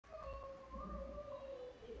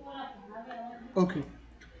Okay,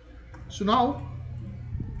 so now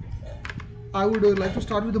I would like to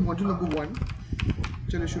start with the module number one.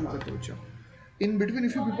 चलिए शुरू करते हैं बच्चा. In between,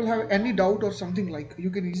 if you people have any doubt or something like, you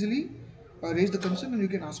can easily raise the concern and you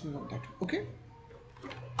can ask me on that. Okay.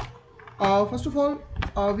 First of all,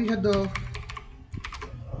 we had the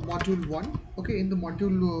module one. Okay, in the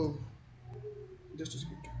module, just a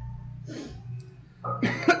second.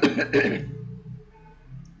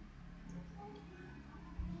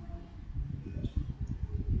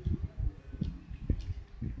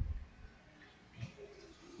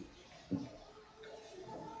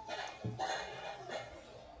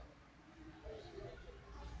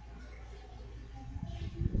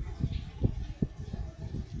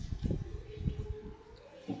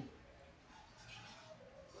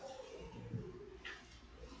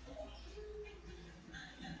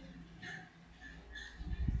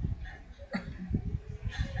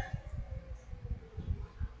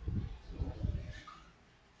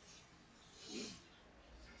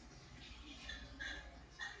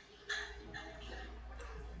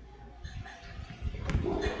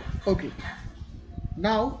 Okay.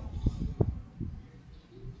 Now,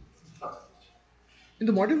 in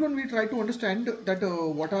the module one, we try to understand that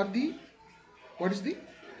what is the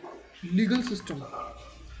legal system,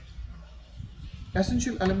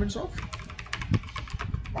 essential elements of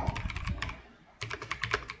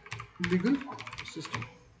legal system.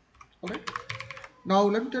 All right. Now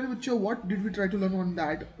let me tell you, Bachcho, what did we try to learn on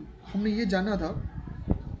that? हमने ये जाना था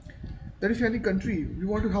that if any country we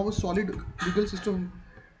want to have a solid legal system,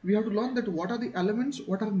 we have to learn that what are the elements,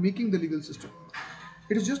 what are making the legal system.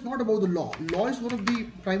 It is just not about the law. Law is one of the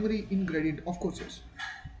primary ingredient, of course, yes.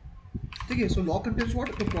 Okay, so law contains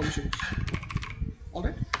what? The provisions. All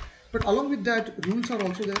right, but along with that, rules are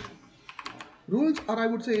also there. Rules are, I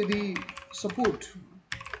would say, the support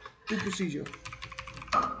to procedure.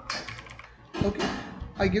 Okay,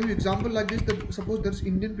 I give you example like this. That suppose there's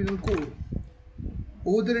Indian Penal Code.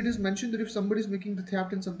 Over there it is mentioned that if somebody is making the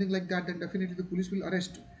theft and something like that, then definitely the police will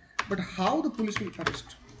arrest. But how the police will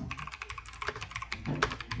arrest?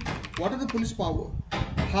 What are the police power?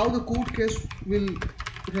 How the court case will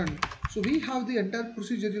run? So we have the entire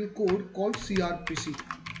procedural code called CRPC.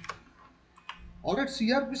 Alright,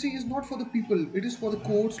 CRPC is not for the people, it is for the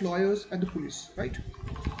courts, lawyers and the police, right?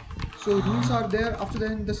 So rules are there. After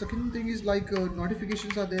then the second thing is like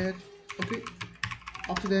notifications are there. Okay.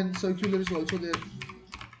 After then circular is also there.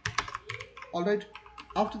 Alright.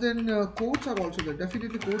 After then courts are also there.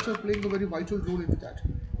 Definitely courts are playing a very vital role into that.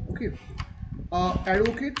 Okay.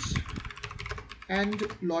 Advocates and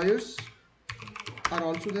lawyers are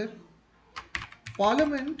also there.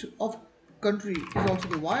 Parliament of country is also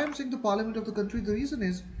there. Why I'm saying the parliament of the country? The reason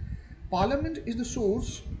is parliament is the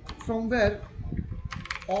source from where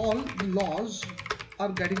all the laws are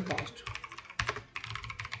getting passed.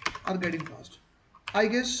 I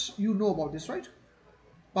guess you know about this, right?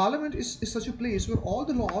 Parliament is such a place where all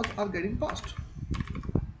the laws are getting passed.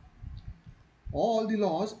 All the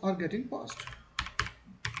laws are getting passed.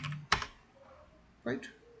 Right?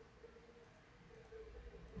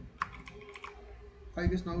 I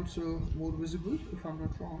guess now it's more visible if I'm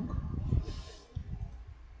not wrong.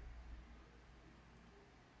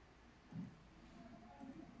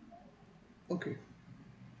 Okay.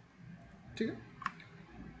 Okay.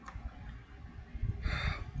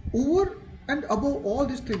 Over and above all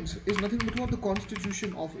these things is nothing but what the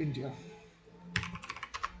Constitution of India.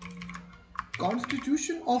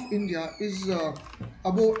 Constitution of India is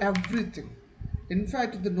above everything. In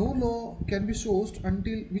fact, the no law can be sourced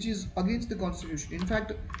until which is against the Constitution. In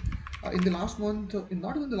fact, in the last month,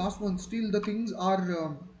 not even the last month, still the things are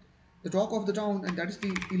the talk of the town, and that is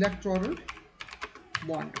the electoral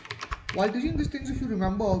bond. While teaching these things, if you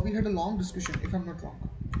remember, we had a long discussion, if I'm not wrong.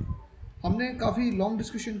 हमने काफ़ी long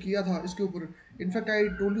discussion किया था इसके ऊपर. In fact I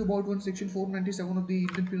told you about one section 497 of the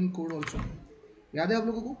Indian penal code also. याद है आप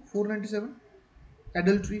लोगों को 497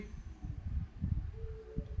 एडल्ट्री?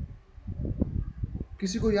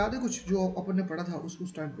 किसी को याद है कुछ जो अपन ने पढ़ा था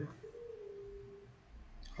उस टाइम पे?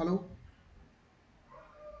 हेलो?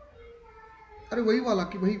 अरे वही वाला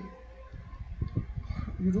कि भाई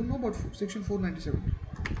you don't know about section 497.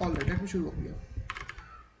 Alright, let me show you here.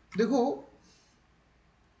 देखो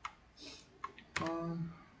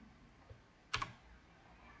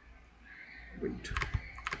wait.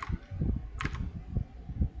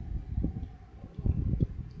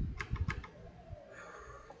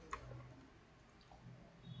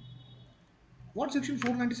 What section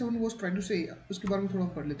 497 was trying to say, उसके बारे में थोड़ा हम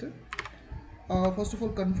पढ़ लेते हैं. First of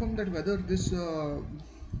all, confirm that whether this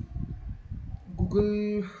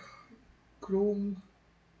Google Chrome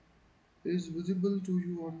is visible to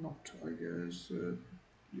you or not. I guess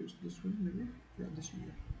yes, this one maybe. Yeah, this one.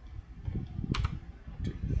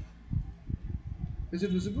 Yeah. Is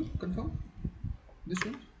it visible? Confirm. This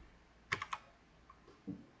one.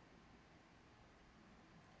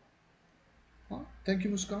 Thank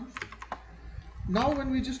you, Muskan. Now,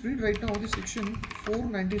 when we just read right now the section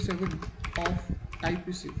 497 of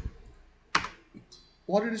IPC,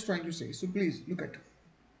 what it is trying to say. So please look at.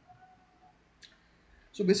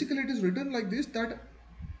 So basically, it is written like this that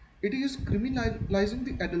it is criminalizing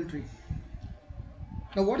the adultery.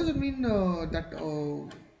 Now, what does it mean that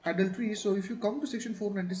adultery? So, if you come to section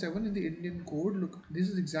 497 in the Indian Code, look, this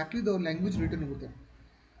is exactly the language written over there.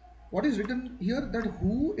 What is written here that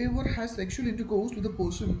whoever has sexual intercourse with a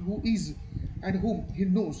person who is and whom he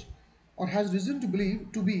knows or has reason to believe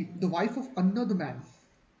to be the wife of another man.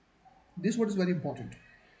 This word is very important.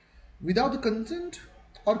 Without the consent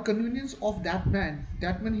or convenience of that man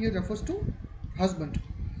here refers to husband.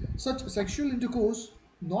 Such sexual intercourse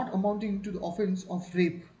not amounting to the offense of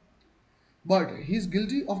rape, but he is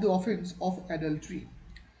guilty of the offense of adultery,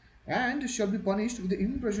 and shall be punished with the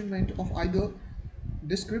imprisonment of either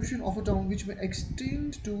description of a term which may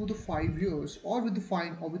extend to the 5 years, or with the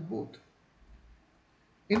fine, or with both.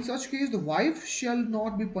 In such case, the wife shall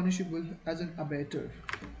not be punishable as an abettor.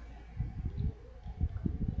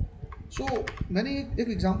 So मैंने एक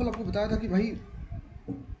example आपको बताया था कि भाई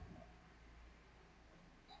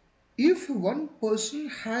if one person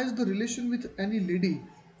has the relation with any lady,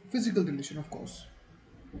 physical relation of course,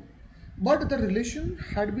 but the relation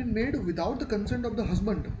had been made without the consent of the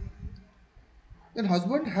husband, then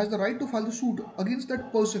husband has the right to file the suit against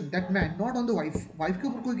that person, that man, not on the wife. Wife के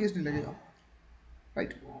ऊपर कोई case नहीं लगेगा,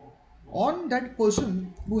 right? On that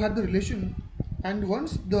person who had the relation, and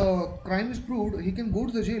once the crime is proved, he can go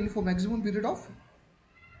to the jail for maximum period of.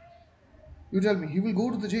 You tell me, he will go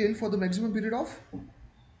to the jail for the maximum period of.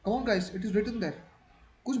 Come on, guys, it is written there.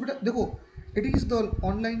 कुछ बेटा देखो, it is the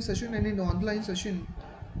online session, and in the online session,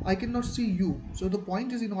 I cannot see you. So the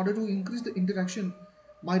point is, in order to increase the interaction,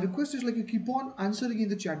 my request is like you keep on answering in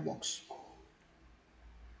the chat box.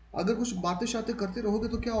 अगर कुछ बातें शातें करते रहोगे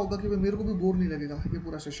तो क्या होगा कि मेरे को भी बोर नहीं लगेगा ये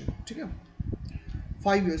पूरा सेशन, ठीक है?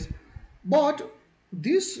 5 years, but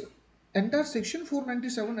this entire section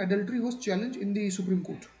 497 adultery was challenged in the Supreme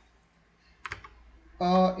Court.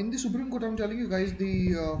 In the Supreme Court, I'm telling you guys,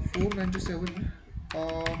 the 497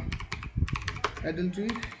 adultery.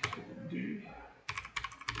 The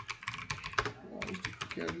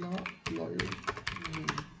Kerala lawyer name.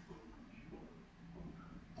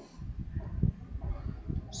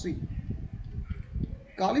 See,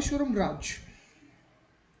 Kalishwaram Raj.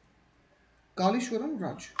 Kalishwaram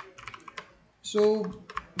Raj. So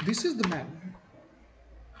this is the man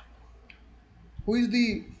who is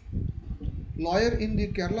the lawyer in the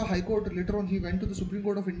Kerala High Court. Later on, he went to the Supreme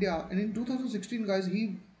Court of India, and in 2016, guys,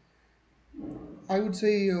 he, I would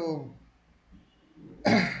say,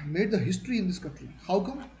 made the history in this country. How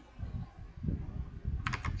come?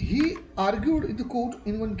 He argued in the court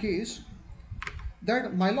in one case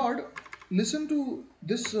that, my lord, listen to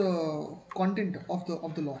this content of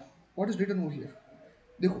the law. What is written over here?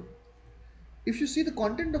 देखो, if you see the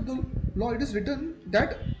content of the law, it is written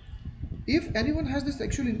that if anyone has the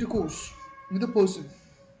sexual intercourse with a person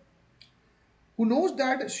who knows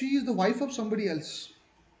that she is the wife of somebody else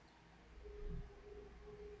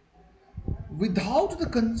without the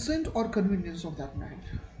consent or convenience of that man,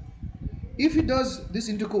 if he does this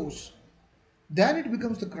intercourse, then it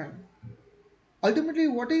becomes the crime. Ultimately,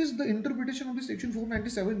 what is the interpretation of the section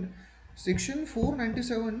 497? Section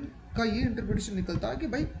 497 का ये interpretation निकलता है कि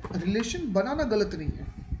भाई relation बनाना गलत नहीं है.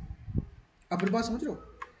 आप मेरी बात समझ रहे हो?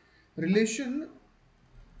 रिलेशन,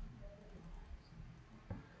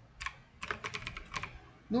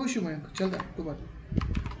 नो इश्यू मयंक, चलता है, कोई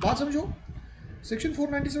बात समझो. सेक्शन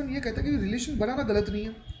 497 ये कहता है कि रिलेशन बनाना गलत नहीं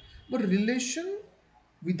है, but relation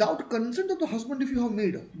without consent of the husband, if you have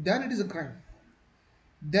made, then it is a crime.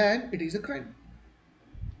 Then it is a crime.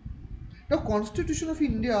 Now, Constitution of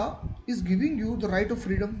India is giving you the right of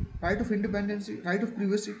freedom, right of independence, right of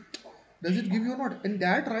privacy. Does it give you or not? And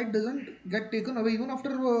that right doesn't get taken away even after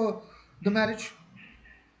the marriage.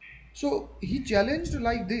 So he challenged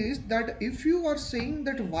like this, that if you are saying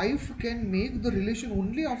that wife can make the relation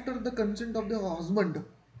only after the consent of the husband,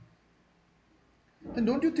 then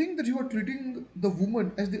don't you think that you are treating the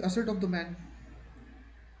woman as the asset of the man?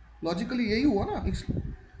 Logically यही हुआ ना.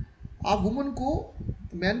 आप woman को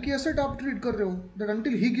man की asset आप treat कर रहे हो, that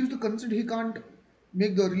until he gives the consent he can't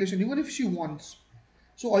make the relation even if she wants.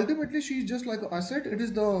 So ultimately she is just like an asset. It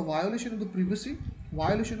is the violation of the privacy,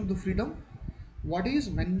 violation of the freedom, what is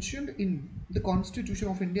mentioned in the Constitution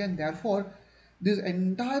of India, and therefore this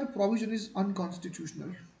entire provision is unconstitutional.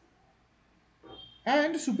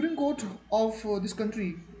 And Supreme Court of this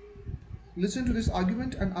country listened to this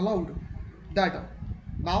argument and allowed that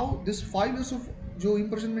now this 5 years of जो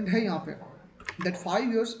imprisonment है यहाँ पे, that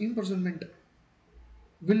 5 years imprisonment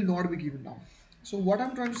will not be given now. So what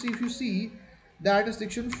I'm trying to say, if you see that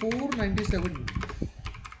section 497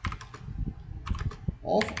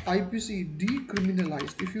 of IPC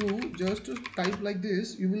decriminalized, if you just type like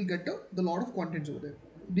this, you will get the lot of contents over there.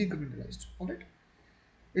 Decriminalized. All right.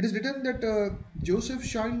 It is written that Joseph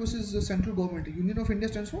Shine versus the central government. Union of India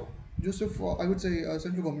stands for Joseph. I would say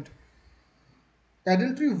central government.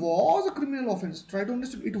 Adultery was a criminal offence. Try to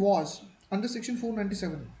understand. It was under section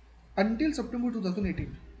 497 until September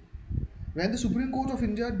 2018, when the Supreme Court of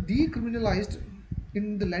India decriminalized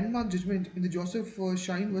in the landmark judgment in the Joseph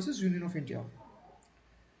Shine versus Union of India.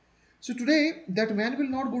 So today that man will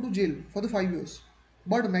not go to jail for the 5 years.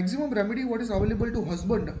 But maximum remedy what is available to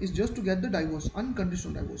husband is just to get the divorce,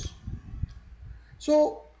 unconditional divorce.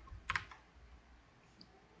 So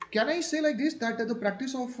can I say like this, that the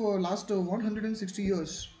practice of last 160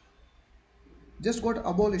 years just got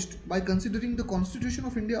abolished by considering the Constitution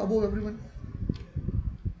of India above everyone?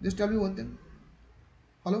 Just tell me one thing.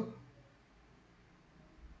 Hello?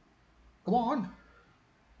 Come on.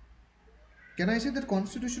 Can I say that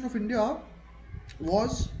Constitution of India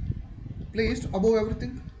was placed above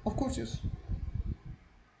everything? Of course, yes.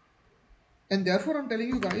 And therefore I'm telling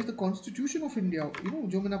you guys, the Constitution of India,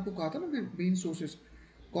 जो मैंने आपको कहा था ना, main sources,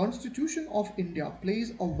 Constitution of India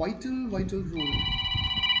plays a vital role.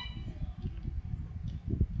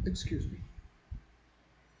 Excuse me.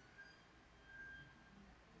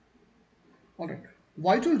 All right,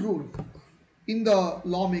 vital role in the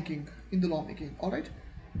lawmaking. All right.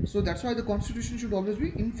 So that's why the Constitution should always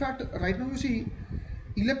be. In fact, right now you see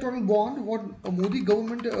electoral bond what a Modi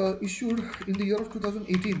government issued in the year of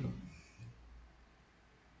 2018.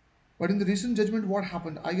 But in the recent judgment, what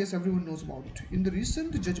happened? I guess everyone knows about it. In the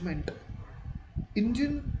recent judgment,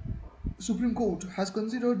 Indian Supreme Court has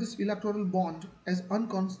considered this electoral bond as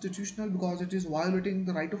unconstitutional because it is violating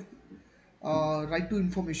the right to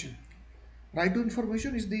information. Right to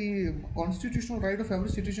information is the constitutional right of every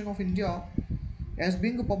citizen of India. As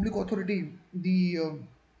being a public authority, the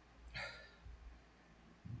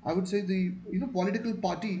I would say the political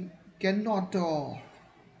party cannot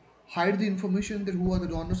hide the information that who are the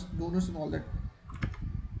donors and all that.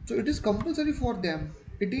 So it is compulsory for them.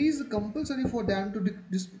 It is compulsory for them to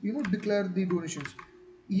declare the donations.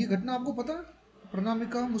 ये घटना आपको पता है?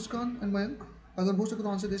 प्रणामिका, मुस्कान and Mayank, अगर हो सके तो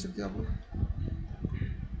answer दे सकते हैं आप लोग.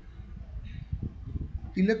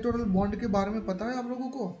 इलेक्टोरल बॉन्ड के बारे में पता है आप लोगों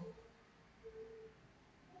को?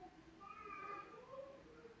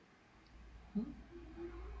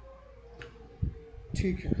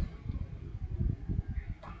 ठीक है.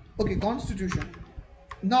 Okay, Constitution.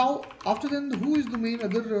 Now, after then, who is the main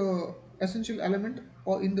other essential element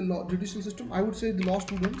or in the judicial system? I would say the law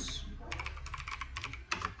students,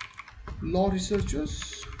 law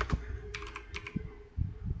researchers,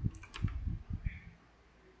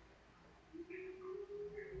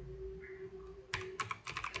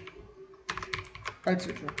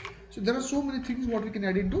 etc. So there are so many things what we can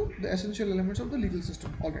add into the essential elements of the legal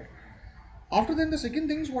system. All right. After then, the second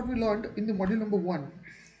things what we learned in the module number 1,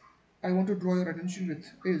 I want to draw your attention with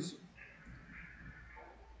is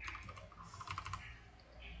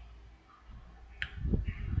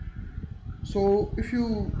so if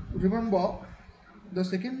you remember the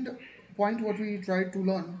second point what we tried to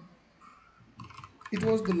learn, it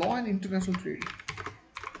was the law and international trade.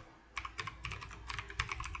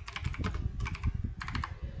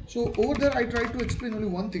 So over there I tried to explain only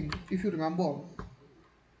one thing, if you remember,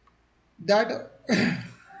 that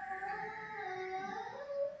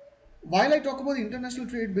while I talk about the international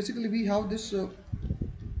trade, basically we have this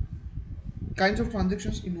kinds of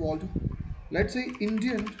transactions involved. Let's say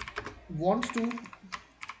Indian wants to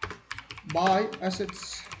buy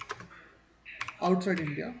assets outside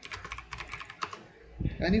India.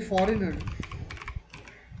 Any foreigner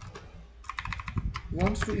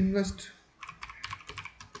wants to invest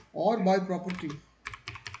or buy property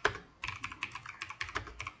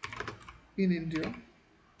in India.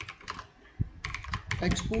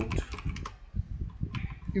 Export,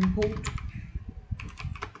 import,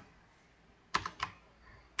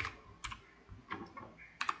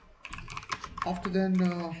 after then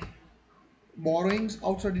borrowings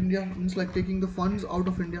outside India, means like taking the funds out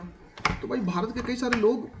of India. तो भाई भारत के कई सारे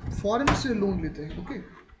लोग foreign से loan लेते हैं. Okay,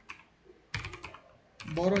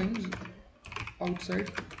 borrowings outside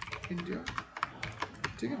India.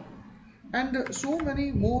 ठीक है. and so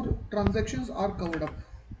many more transactions are covered up.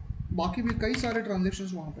 बाकी भी कई सारे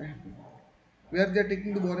transactions वहाँ पे हैं where they are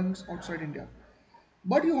taking the borrowings outside India.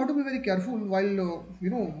 But you have to be very careful while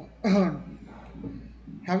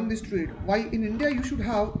having this trade. Why in India you should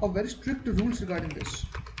have a very strict rules regarding this.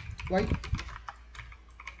 Why?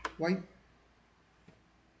 Why?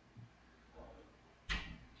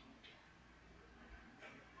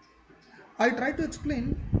 I try to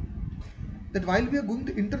explain that while we are going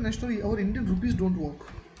to internationally, our Indian rupees don't work.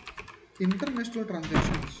 International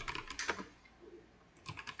transactions,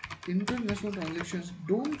 international transactions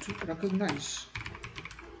don't recognize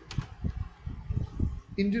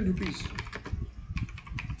Indian rupees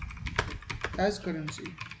as currency.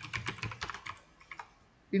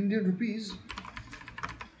 Indian rupees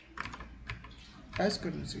as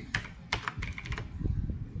currency.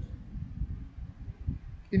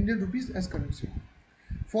 Indian rupees as currency.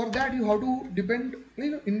 For that, you have to depend.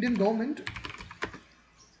 Indian government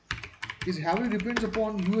is heavily depends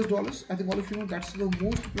upon US dollars. I think all of you know that's the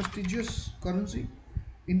most prestigious currency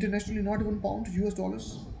internationally. Not even pound, US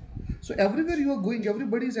dollars. So everywhere you are going,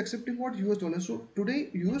 everybody is accepting what US dollars. So today,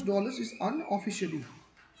 US dollars is unofficially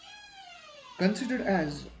considered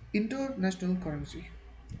as international currency.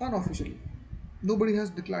 Unofficially, nobody has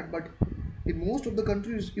declared, but in most of the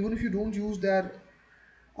countries, even if you don't use their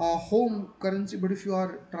home currency, but if you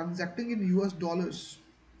are transacting in US dollars,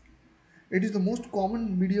 it is the most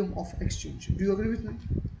common medium of exchange. Do you agree with me?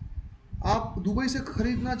 आप Dubai से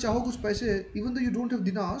खरीदना चाहो कुछ पैसे, even though you don't have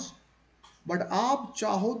दिनार्स, but आप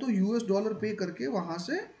चाहो तो US dollar पे करके वहां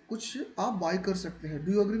से कुछ आप बाय कर सकते हैं.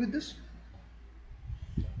 Do you agree with this?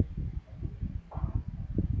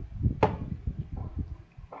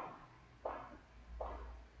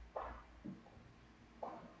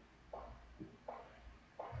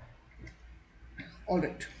 All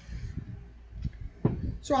right.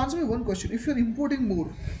 So answer me one question. If you're importing more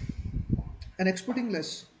and exporting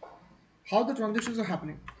less, how the transactions are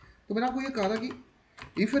happening? तो मैंने आपको ये कहा था कि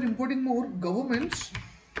if you're importing more, governments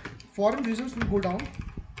foreign reserves will go down,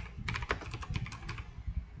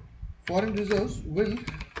 foreign reserves will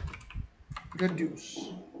reduce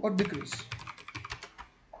or decrease.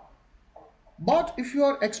 But if you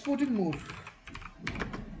are exporting more,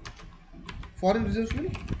 foreign reserves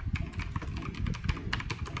will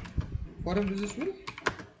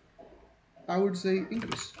I would say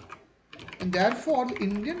increase. And therefore the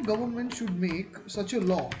Indian government should make such a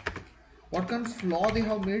law. What kind of law they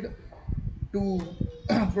have made to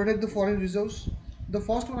protect the foreign reserves? The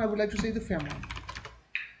first one I would like to say the FEMA.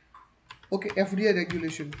 Okay, FDI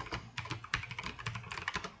regulation,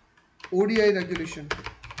 ODI regulation,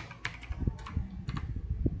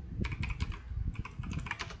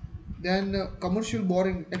 then commercial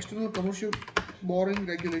borrowing, external commercial borrowing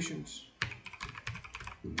regulations,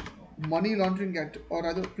 Money Laundering Act, or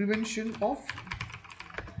rather Prevention of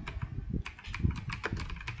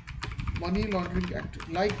Money Laundering Act,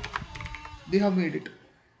 like they have made it.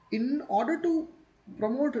 In order to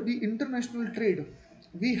promote the international trade,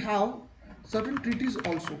 we have certain treaties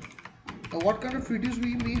also. Now, what kind of treaties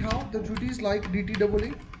we may have? The treaties like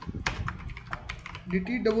DTAA.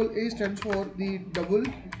 DTAA stands for the double.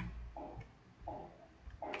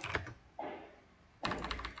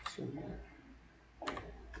 Sorry.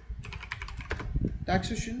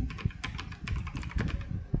 Taxation,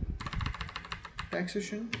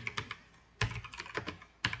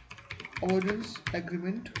 avoidance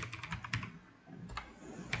agreement,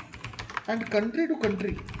 and country to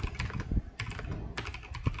country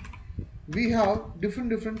we have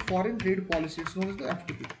different foreign trade policies known as the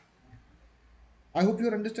FTP. I hope you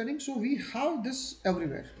are understanding. So we have this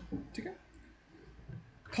everywhere. Okay.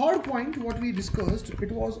 Third point, what we discussed,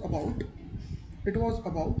 it was about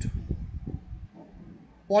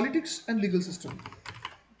politics and legal system.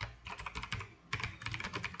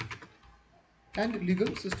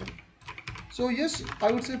 So yes,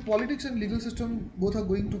 I would say politics and legal system both are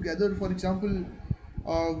going together. For example,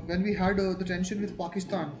 when we had the tension with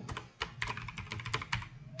Pakistan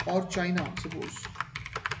और China, suppose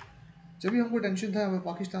जब भी हमको tension था हमें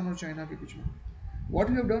पाकिस्तान और China के बीच में, what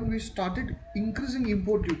we have done, we started increasing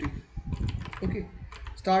import duty. Okay,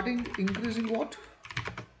 starting increasing what?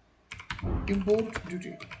 Import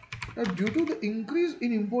duty. Now due to the increase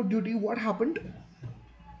in import duty, what happened,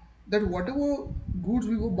 that whatever goods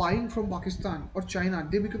we were buying from Pakistan or China,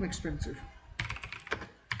 they become expensive.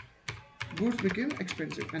 Goods became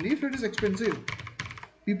expensive, and if it is expensive,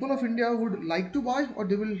 people of India would like to buy, or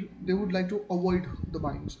they would like to avoid the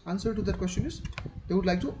buyings. Answer to that question is they would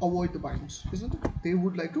like to avoid the buyings, isn't it? They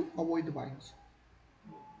would like to avoid the buyings.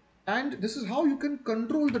 And this is how you can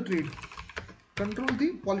control the trade, control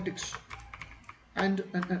the politics. and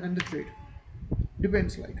the trade.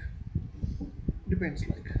 Depends like. Depends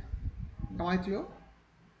like. Am I clear?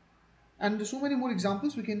 And so many more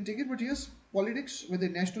examples we can take it, but yes, politics, whether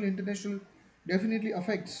national, international, definitely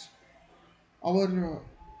affects our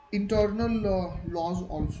internal laws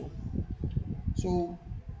also. So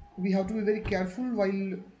we have to be very careful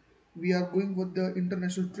while we are going with the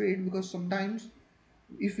international trade, because sometimes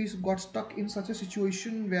if we got stuck in such a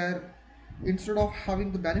situation where instead of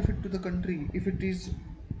having the benefit to the country, if it is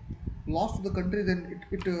lost to the country, then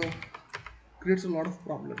it creates a lot of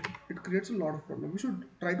problem. It creates a lot of problem. We should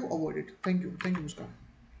try to avoid it. Thank you, Muskan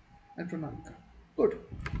and Pranamika. Good.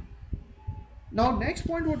 Now next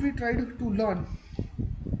point what we try to learn,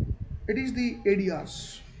 it is the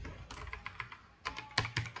ADRs.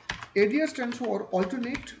 ADR stands for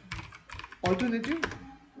alternative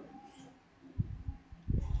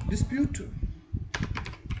dispute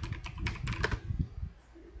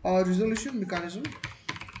resolution mechanism.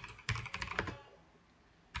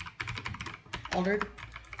 All right.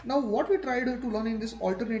 Now what we tried to learn in this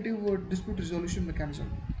alternative dispute resolution mechanism.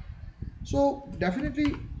 So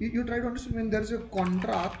definitely you try to understand when there is a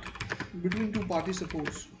contract between two parties,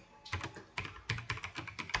 suppose,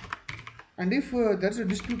 and if there is a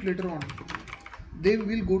dispute later on, they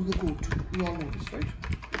will go to the court. You all know this, right?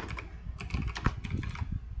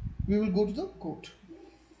 We will go to the court.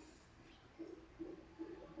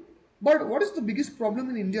 But what is the biggest problem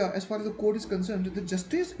in India as far as the court is concerned? The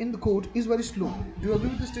justice in the court is very slow. Do you agree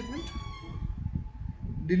with this statement?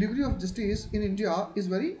 Delivery of justice in India is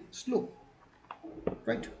very slow,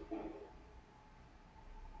 right?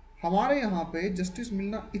 हमारे यहाँ पे justice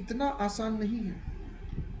मिलना इतना आसान नहीं है.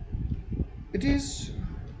 It is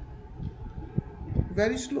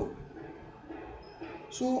very slow.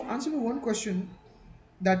 So answer me one question,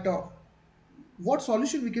 that what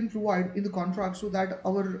solution we can provide in the contract so that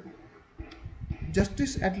our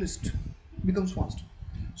justice at least becomes fast.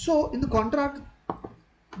 So in the contract,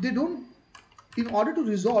 they don't, in order to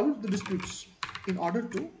resolve the disputes, in order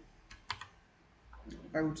to,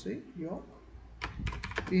 I would say here,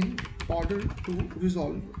 in order to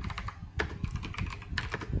resolve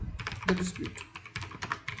the dispute,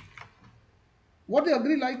 what they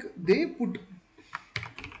agree, like they put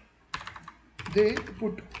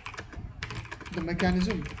the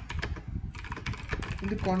mechanism in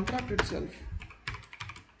the contract itself,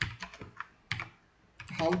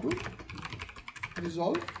 how to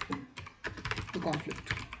resolve the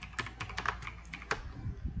conflict.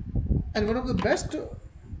 And one of the best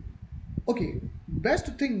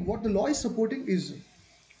thing what the law is supporting is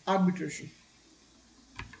arbitration.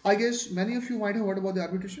 I guess many of you might have heard about the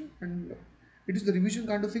arbitration, and it is the revision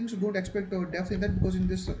kind of thing, so don't expect depth in that, because in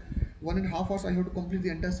this 1.5 hours I have to complete the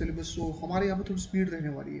entire syllabus, so हमारे यहाँ पे थोड़ी speed रहने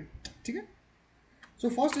वाली है, ठीक है? So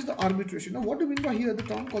first is the arbitration. Now what do you mean by here the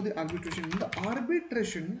term called the arbitration? In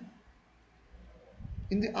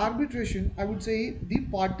the arbitration, I would say the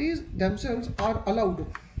parties themselves are allowed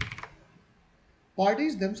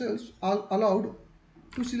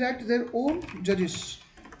to select their own judges.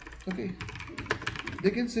 Okay, they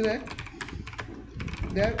can select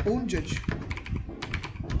their own judge.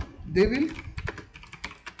 They will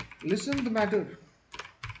listen the matter.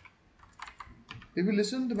 They will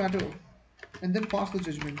listen the matter and then pass the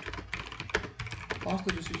judgment, pass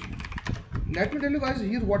the decision. Let me tell you guys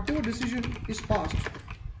here, whatever decision is passed,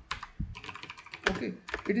 okay,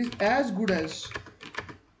 it is as good as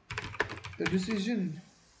the decision,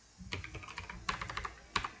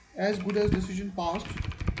 passed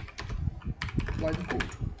by the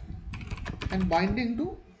court and binding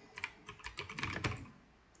to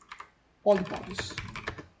all the parties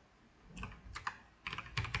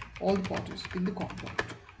in the contract.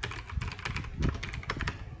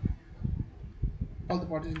 All the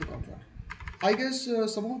parties in the contract. I guess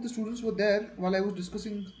some of the students were there while I was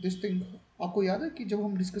discussing this thing. आपको याद है कि जब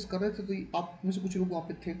हम discuss कर रहे थे तो आप में से कुछ लोग वहाँ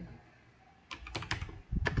पे थे.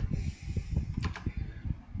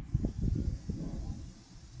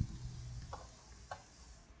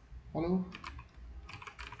 Hello.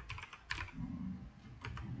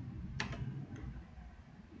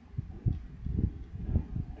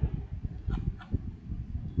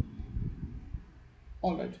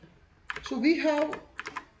 All right. So we have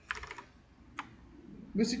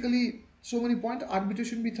basically so many points.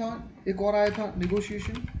 Arbitration भी था, एक और आया था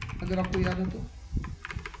negotiation, अगर आपको याद हो तो.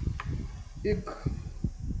 एक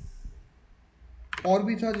और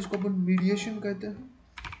भी था जिसको अपन mediation कहते हैं.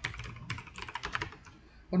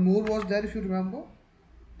 One more was there if you remember.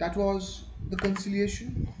 That was the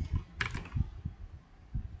conciliation.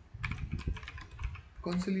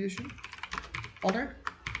 All right.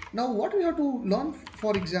 Now, what we have to learn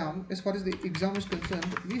for exam, as far as the exam is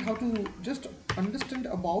concerned, we have to just understand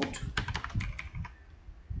about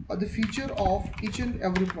the feature of each and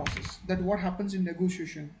every process. That what happens in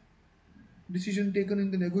negotiation, decision taken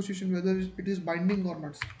in the negotiation, whether it is binding or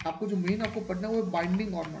not. आपको जो main आपको पढ़ना है वो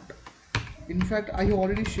binding or not. In fact, I have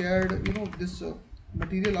already shared this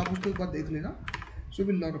material. आप उसको एक बार देख लेना. So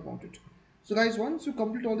we'll learn about it. So guys, once you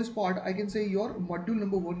complete all this part, I can say your module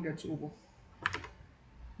number 1 gets over.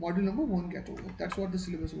 Module number 1 get over. That's what the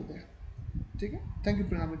syllabus over there. ठीक है? Thank you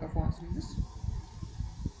Pranamika for answering this.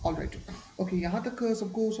 All right. Okay, यहाँ तक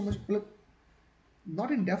सबको समझ मतलब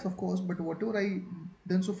not in depth of course, but whatever I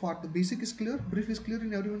done so far, the basic is clear, brief is clear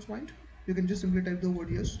in everyone's mind. You can just simply type the word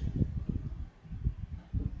yes.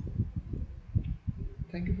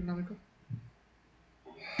 Thank you Pranamika.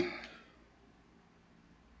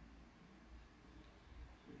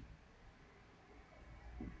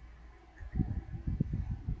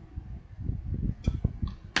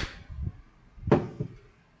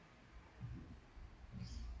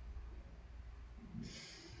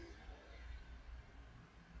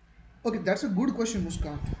 Okay, that's a good question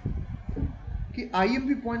मुस्कान कि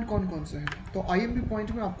IMP point कौन कौन से हैं. तो IMP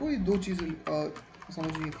point में आपको ये दो चीज़ें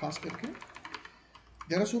समझनी है खास करके.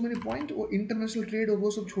 There are so many point. वो इंटरनेशनल ट्रेड और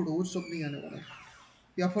वो सब छोड़ो, वो सब नहीं आने वाला है.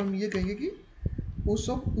 या फिर हम ये कहेंगे कि वो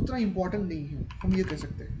सब उतना इम्पोर्टेंट नहीं है, हम ये कह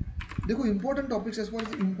सकते हैं. देखो important topics, as far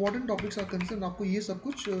as important topics are concern, आपको ये सब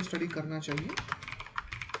कुछ स्टडी करना चाहिए.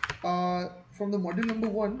 From the module number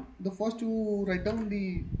 1, the first to write down the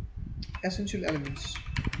essential elements.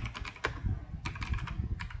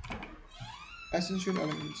 Essential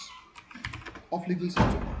elements of legal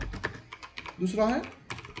system. दूसरा है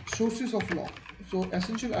sources of law. So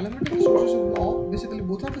essential element and sources of law, basically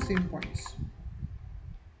both are the same points.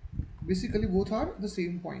 Basically both are the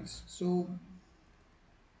same points. So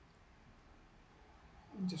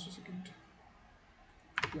just a second.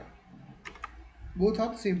 Yeah, both are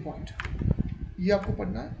the same point. ये आपको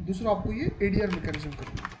पढ़ना है. दूसरा आपको ये ADR mechanism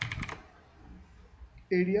करना है.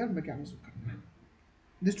 ADR mechanism करना है.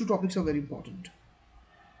 These two topics are very important.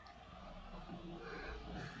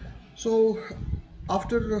 So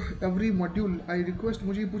after every module I request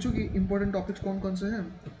मुझे पूछो कि important topics कौन कौन से हैं.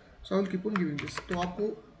 So I will keep on giving this. तो आपको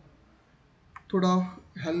थोड़ा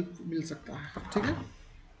हेल्प मिल सकता है. ठीक है.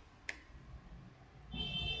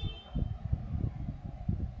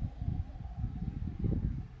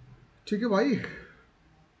 ठीक है भाई.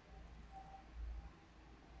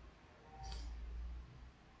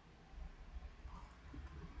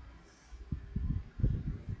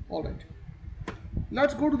 All right.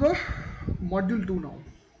 Let's go to the module 2 now.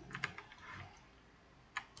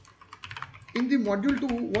 In the module 2,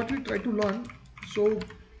 what we try to learn, so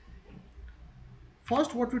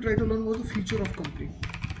first what we try to learn was the feature of company.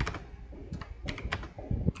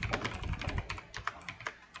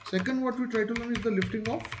 Second, what we try to learn is the lifting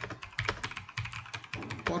of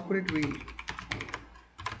corporate veil.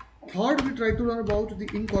 Third, we try to learn about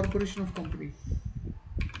the incorporation of company.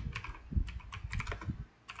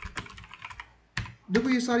 देखो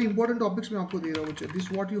ये सारी important topics मैं आपको दे रहा हूँ.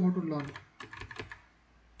 This what you have to learn.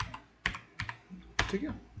 ठीक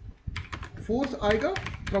है. Fourth आएगा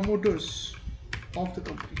promoters of the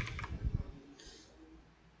company.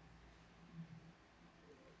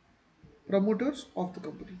 Promoters of the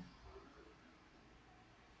company.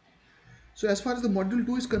 So as far as the module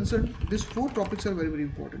 2 is concerned, these 4 topics are very very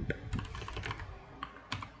important.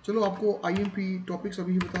 चलो आपको IMP topics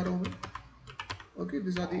अभी ही बता रहा हूँ मैं. Okay,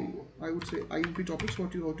 these are the, I would say, IMP topics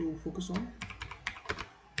what you have to focus on.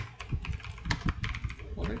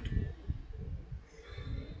 All right.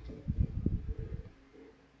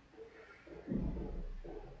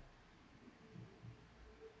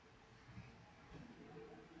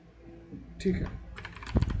 ठीक है.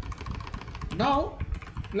 Now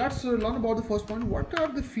let's learn about the first point. What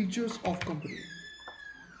are the features of company?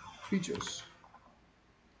 Features.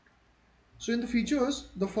 So in the features,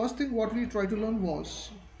 the first thing what we try to learn was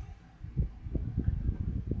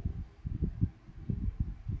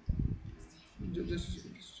just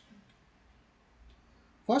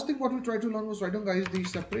first thing what we try to learn was, write down guys, the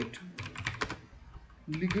separate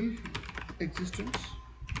legal existence,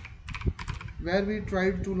 where we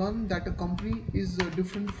tried to learn that a company is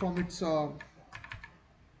different from its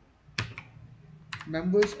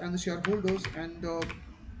members and the shareholders, and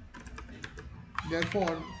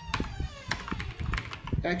therefore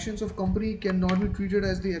actions of company cannot be treated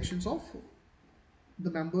as the actions of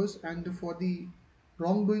the members, and for the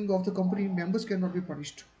wrongdoing of the company, members cannot be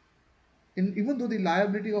punished. Even though the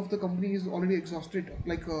liability of the company is already exhausted,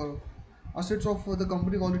 like assets of the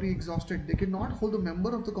company already exhausted, they cannot hold the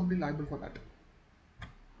member of the company liable for that.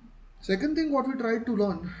 Second thing what we tried to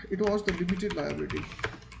learn, it was the limited liability.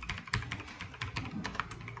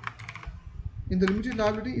 In the limited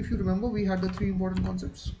liability, if you remember, we had the three important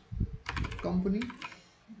concepts: company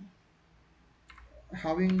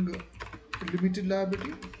having limited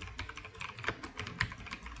liability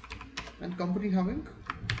and company having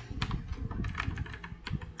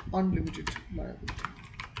unlimited liability.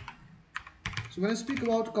 So when I speak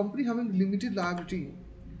about company having limited liability,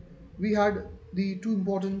 we had the two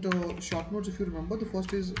important short notes, if you remember. The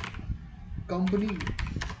first is company,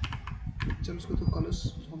 चलो इसको तो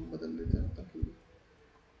colours हम बदल लेते हैं ताकि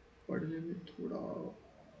पढ़ने में थोड़ा,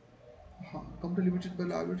 हाँ, company limited by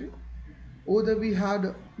liability. Over there we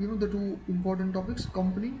had, the two important topics: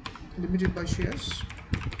 company limited by shares,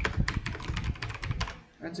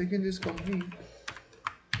 and second is company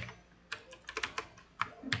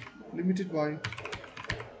limited by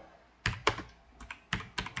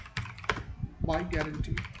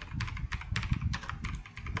guarantee.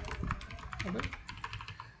 Okay.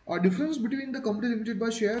 A difference between the company limited by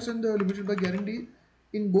shares and the limited by guarantee,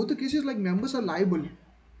 in both the cases, like, members are liable,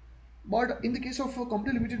 but in the case of a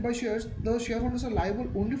company limited by shares, the shareholders are liable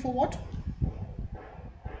only for what?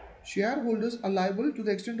 Shareholders are liable to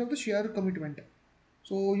the extent of the share commitment.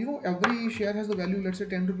 So every share has the value, let's say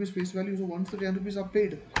 10 rupees face value. So once the 10 rupees are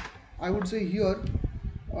paid, I would say here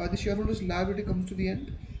the shareholders liability comes to the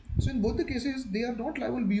end. So in both the cases they are not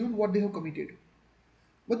liable beyond what they have committed.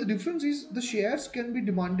 But the difference is the shares can be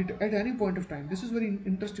demanded at any point of time. This is very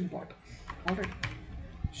interesting part. Alright.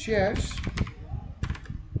 Shares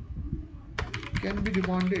can be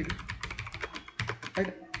demanded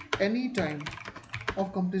at any time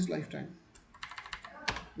of company's lifetime.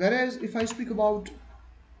 Whereas if I speak about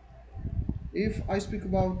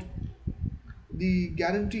the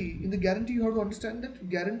guarantee, in the guarantee you have to understand that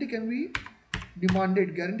guarantee can be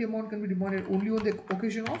demanded, guarantee amount can be demanded only on the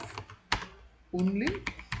occasion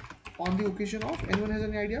of, anyone has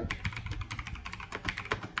any idea?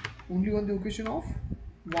 Only on the occasion of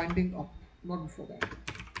winding up, not before that.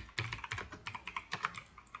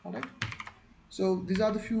 Alright. So these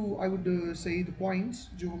are the few, I would say, the points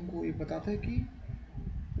जो हमको ये बताता है कि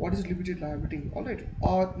what is limited liability. Alright.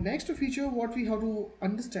 Our next feature what we have to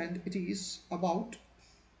understand, it is about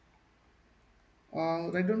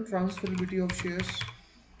write down transferability of shares.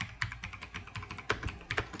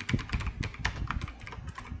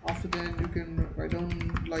 After then you can write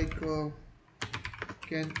down like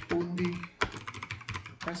can own the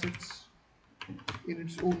assets in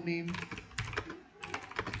its own name.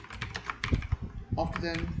 After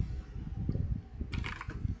then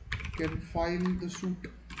can file the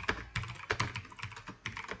suit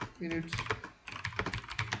in its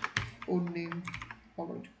own name.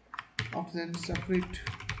 Alright. After then separate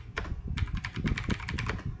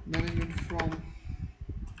management from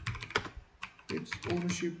its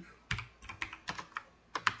ownership.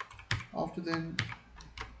 After then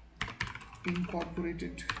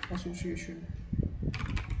incorporated association,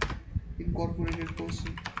 incorporated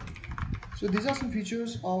person. So these are some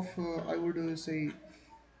features of I would say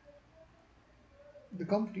the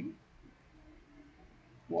company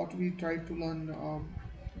what we tried to learn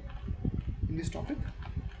in this topic.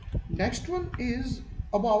 Next one is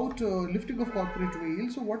about lifting of corporate veil.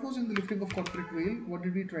 So what was in the lifting of corporate veil? What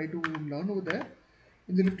did we try to learn over there?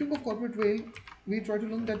 In the lifting of corporate veil, we try to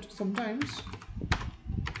learn that sometimes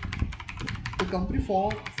the company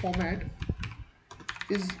format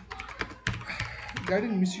is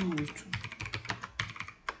getting misused.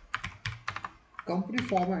 Company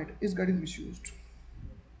format is getting misused.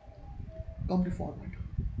 Company format.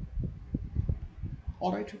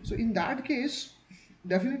 Alright, so in that case,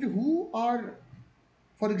 definitely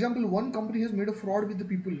for example, one company has made a fraud with the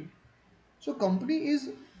people. So company is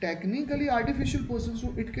technically artificial person,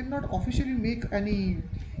 so it cannot officially make any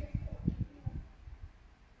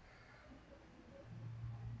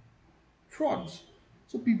frauds.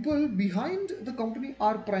 So people behind the company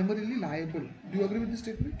are primarily liable. Do you agree with this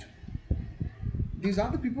statement? These are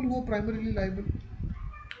the people who are primarily liable.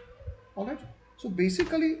 Alright. So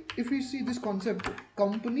basically, if we see this concept,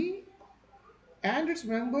 company and its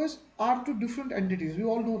members are two different entities. We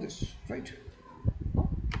all know this, right?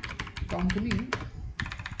 Company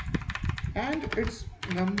and its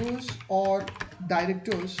members or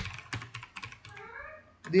directors,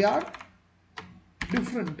 they are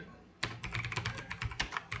different.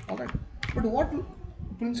 Alright. But what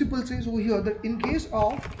principle says over here, that in case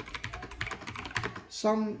of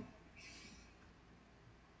some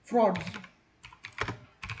frauds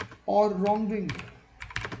or wrongdoing,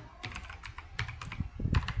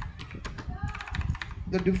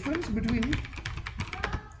 the difference between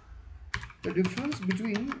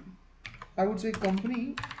I would say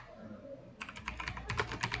company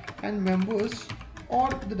and members or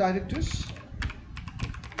the directors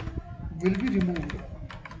will be removed,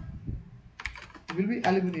 will be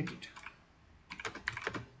eliminated.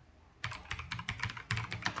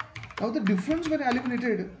 Now the difference when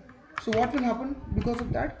eliminated, so what will happen because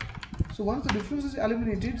of that? So once the difference is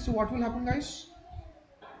eliminated, so what will happen, guys?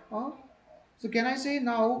 So can I say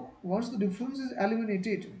now, once the difference is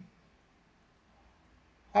eliminated,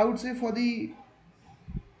 I would say for the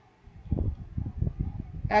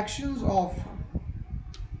actions of,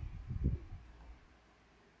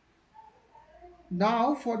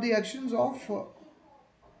 now for the actions of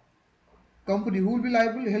company, who will be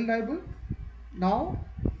liable, held liable? Now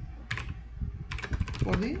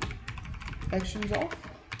for the actions of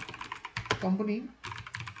company,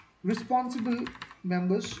 responsible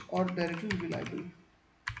members or directors will be liable.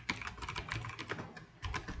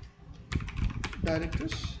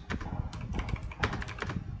 Directors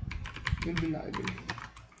will be liable.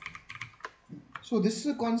 So this is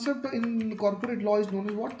a concept in corporate law is known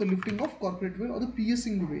as what? The lifting of corporate veil or the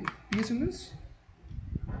piercing the veil. Piercing means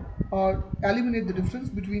eliminate the difference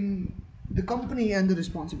between the company and the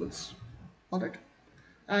responsibles. Alright.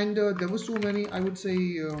 And there were so many, I would say,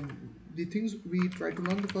 the things we tried to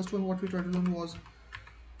learn. The first one what we tried to learn was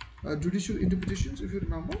judicial interpretations, if you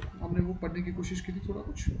remember. हमने वो पढ़ने की कोशिश की थी थोड़ा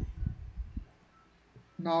कुछ.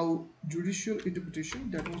 Now judicial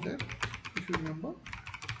interpretation, that was there, if you remember.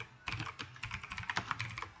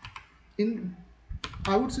 In,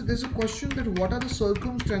 I would say there's a question that what are the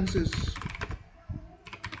circumstances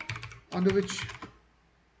under which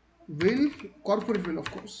will, corporate will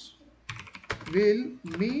of course, will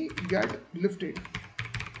may get lifted,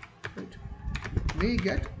 right? May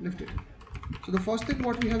get lifted. So the first thing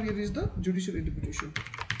what we have here is the judicial interpretation.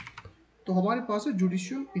 तो हमारे पास है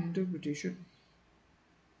judicial interpretation.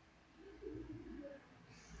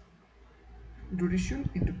 Judicial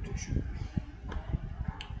interpretation.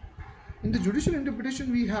 In the judicial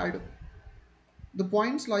interpretation we had the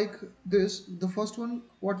points like this. The first one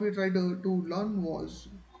what we tried to learn was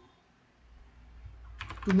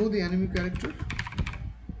to know the enemy character.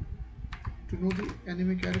 To know the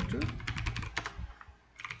enemy character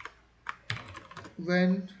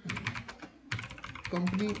when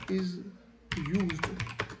company is used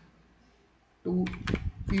to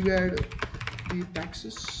evade the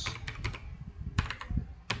taxes.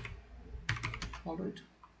 Alright.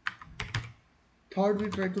 Third, we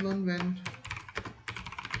try to learn when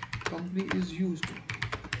company is used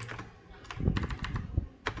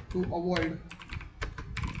to avoid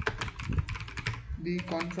the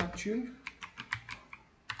contractual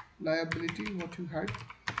liability what you had.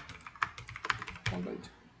 Alright.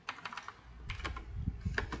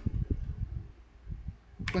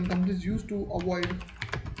 When company is used to avoid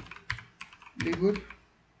labor,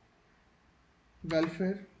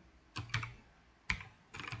 welfare.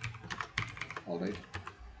 Alright.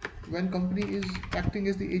 When company is acting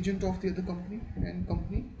as the agent of the other company, and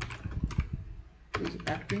company is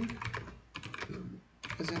acting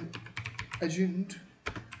as an agent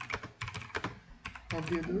of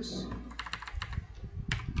the others.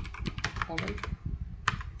 Alright.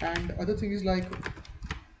 And other thing is like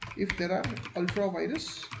if there are ultra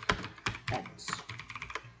virus acts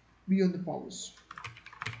beyond the powers.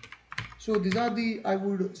 So these are the, I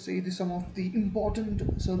would say, the some of the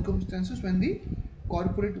important circumstances when the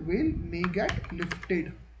corporate veil may get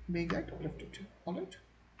lifted. May get lifted. Alright.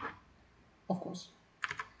 Of course.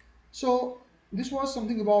 So this was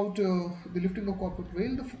something about the lifting of corporate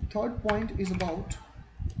veil. The third point is about,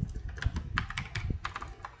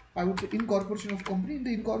 I would say, incorporation of company. In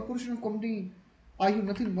the incorporation of company, I have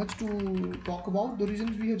nothing much to talk about. The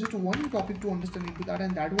reasons we have just one topic to understand into that,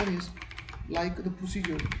 and that one is like the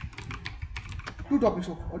procedure. Two topics,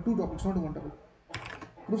 not one topic.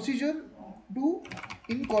 Procedure to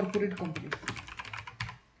incorporate company.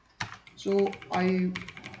 So I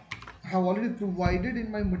have already provided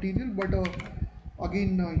in my material, but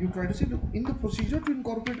again you try to see in the procedure to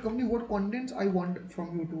incorporate company what contents I want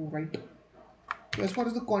from you to write. So as far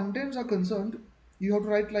as the contents are concerned, you have to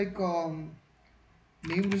write like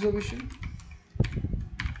name reservation.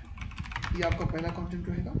 ये आपका पहला content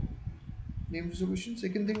रहेगा. Name reservation.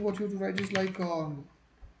 Second thing what you have to write is like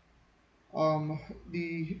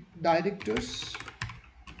the directors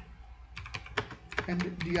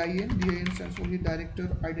and DIN. DIN stands for the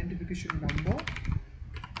director identification number.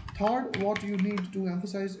 Third, what you need to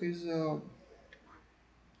emphasize is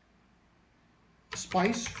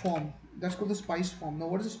spice form. That's called the spice form. Now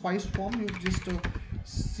what is a spice form? You just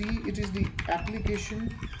see it is the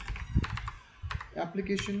application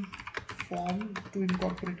form to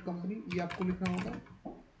incorporate company, ये आपको लिखना होगा,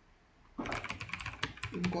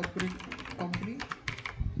 incorporate company.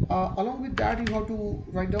 Along with that, you have to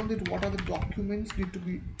write down that what are the documents need to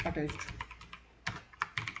be attached.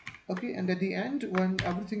 Okay, and at the end, when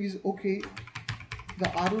everything is okay, the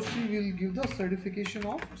ROC will give the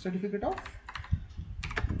certificate of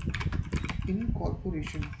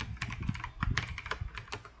incorporation.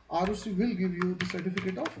 ROC will give you the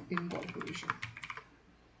certificate of incorporation.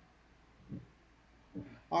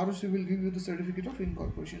 ROC will give you the certificate of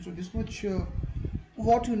incorporation. So this much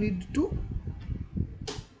what you need to,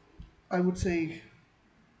 I would say,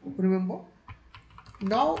 remember.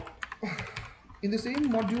 Now in the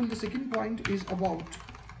same module, the second point is about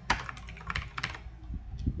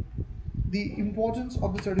the importance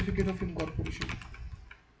of the certificate of incorporation.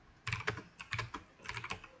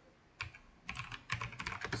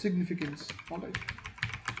 Significance. All right.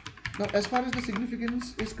 Now, as far as the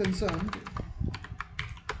significance is concerned,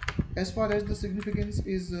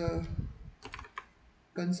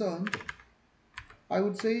 I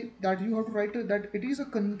would say that you have to write that it is a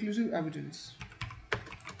conclusive evidence.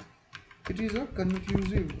 It is a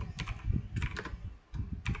conclusive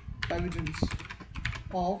evidence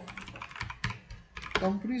of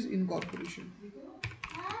company's incorporation.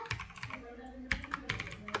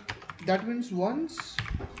 That means once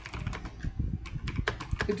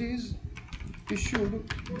it is issued,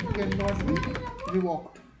 cannot be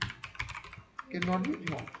revoked.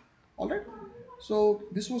 All right. So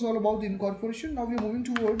this was all about the incorporation. Now we are moving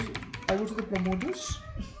towards, I would say, the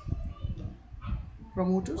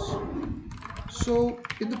promoters. So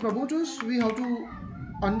in the promoters, we have to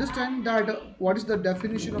understand that what is the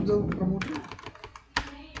definition of the promoter.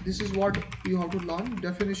 This is what you have to learn.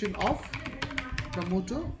 Definition of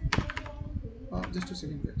promoter. Just a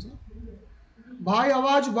second, guys. भाई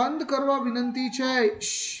आवाज बंद करवा विनंती छै.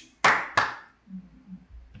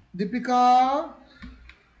 Deepika.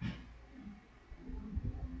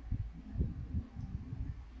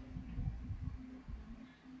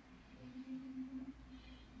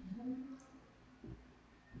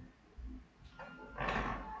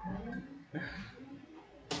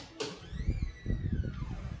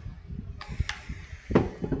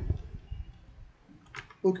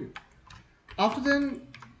 Okay. After then,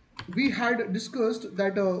 we had discussed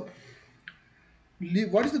that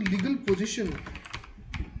what is the legal position?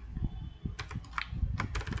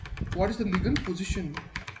 What is the legal position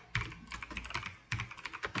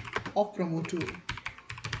of promoter?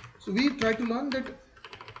 So we try to learn that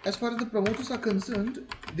as far as the promoters are concerned,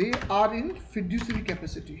 they are in fiduciary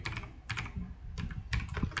capacity.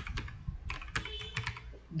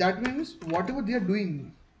 That means whatever they are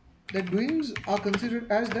doing, their doings are considered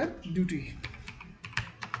as their duty.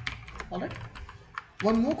 Alright.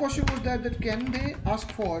 One more question was that can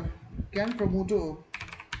promoter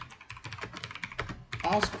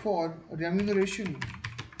ask for remuneration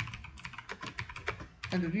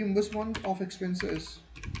and reimbursement of expenses?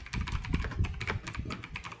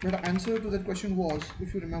 But the answer to that question was,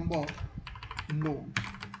 if you remember, no.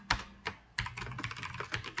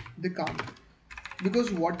 They can't.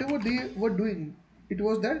 Because whatever they were doing, it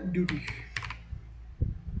was their duty.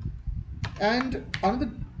 And another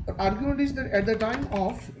argument is that at the time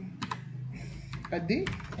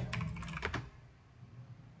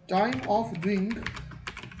doing,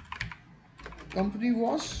 company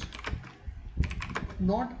was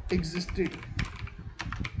not existed.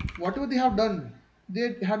 Whatever they have done,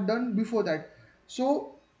 they had done before that.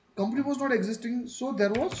 So company was not existing, so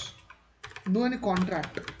there was no any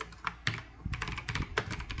contract.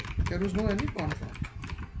 There was no any contract.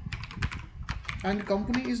 And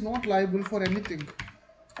company is not liable for anything.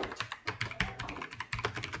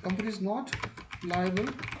 Company is not liable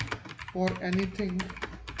for anything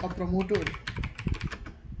a promoter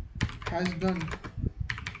has done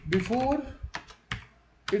before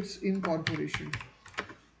its incorporation.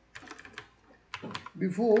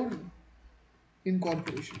 Before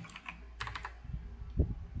incorporation.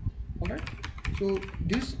 Alright. So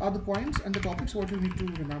these are the points and the topics what you need to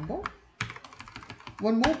remember.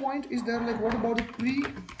 One more point is there, like what about the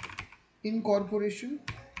pre-incorporation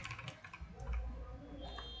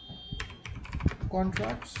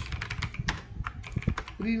contracts?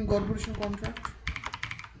 Pre-incorporation contract.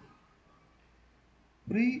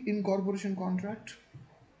 Pre-incorporation contract.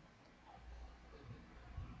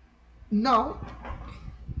 Now,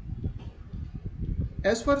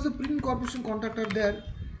 as far as the pre-incorporation contract are there,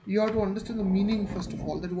 you have to understand the meaning first of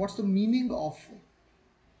all. That what's the meaning of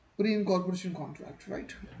pre-incorporation contract,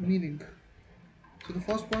 right? Meaning. So the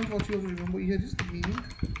first point what you have to remember here is the meaning.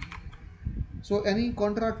 So any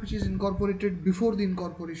contract which is incorporated before the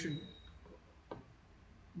incorporation,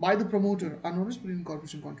 by the promoter are known as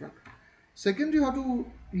pre-incorporation contract. Second, you have to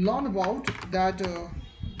learn about that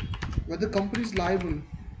whether company is liable.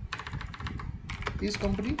 Is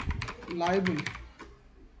company liable?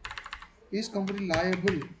 Is company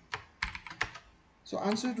liable? So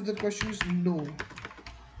answer to that question is no.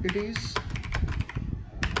 It is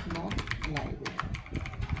not liable.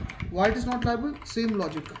 Why it is not liable? Same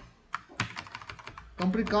logic.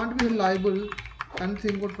 Company can't be liable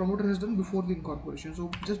anything what promoter has done before the incorporation. So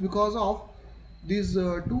just because of these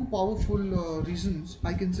two powerful reasons,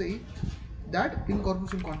 I can say that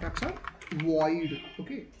incorporation contracts are void.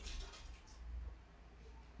 Okay,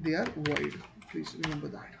 they are void. Please remember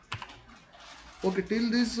that. Okay,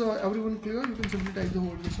 till this everyone clear? You can simply type the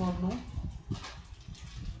word yes or no.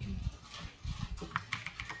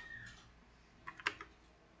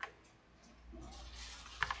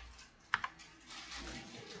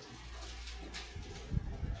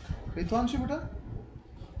 હિતવાંશી બેટા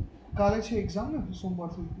કાલે છે exam ને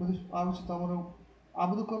સોમવારથી બધું આવે છે તમારો આ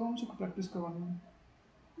બધું કરવાનું છે કે પ્રેક્ટિસ કરવાની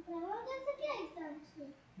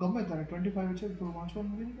ગમે ત્યારે 25 છે થોડું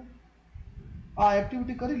વાંચવાનું નથી કે આ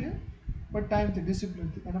એક્ટિવિટી કરી લે બટ ટાઈમથી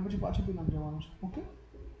ડિસિપ્લિનથી એના પછી પાછું પેલા જવાનું છે okay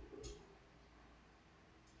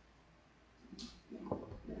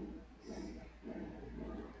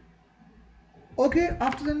okay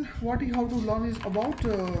after then what you have to learn is about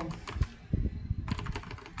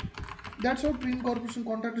that's how pre-incorporation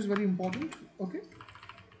contract is very important okay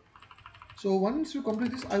so once you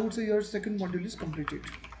complete this I would say your second module is completed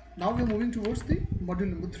now we are moving towards the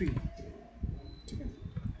module number 3 okay.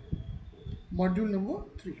 Module number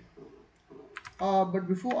 3 but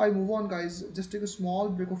before I move on guys just take a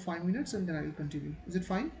small break of 5 minutes and then I will continue is it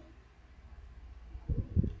fine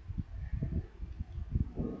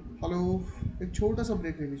hello एक छोटा सा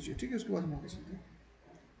break ले लीजिए ठीक है उसके बाद हम आगे चलते हैं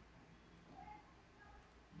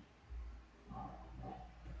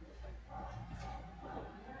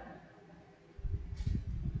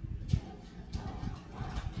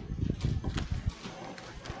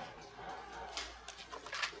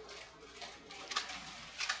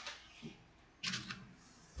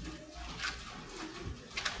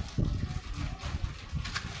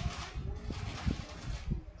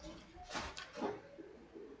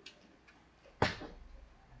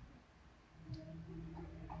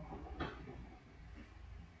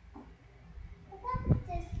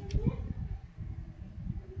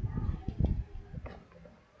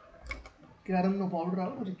કેરમનો પાવડર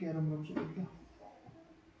આવે પછી કેરમ રમશું એટલે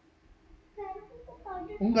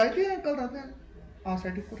ઊંઘ આવી હતી કલ રાતે આ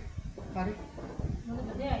સેટિંગ પર તારી મને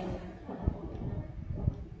બધે આવી જાય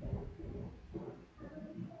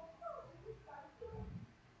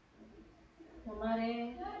તમારે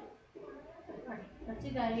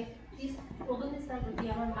 25 તારીખ 30 29 તારીખ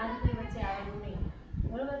સુધી અમારા મા દીકરી વચ્ચે આવેલું નહીં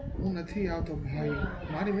બરોબર હું નથી આવતો ભાઈ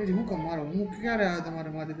મારી મેજ હું કમ મારો હું ક્યારે આવ્યો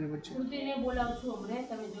તમારે મારી દીકરી વચ્ચે શ્રુતિને બોલાવું છું હમણે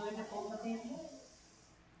તમે જો એટલે ફોન પતે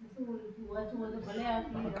શું બોલું છું વાંચું હોય તો ભલે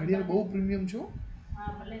આવતી ઘડિયાળ બહુ પ્રીમિયમ છો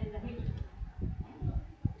હા ભલે નહીં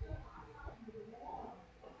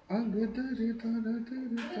અંગદ રે તારા તેરે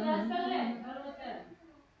તારા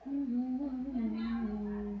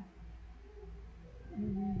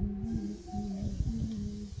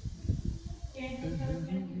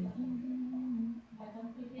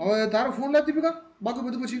હવે તારો ફોન લા દીપિકા બાકી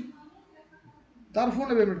બધું પછી તારો ફોન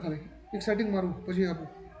લે 2 મિનિટ ખાલી એક સેટિંગ મારું પછી આપું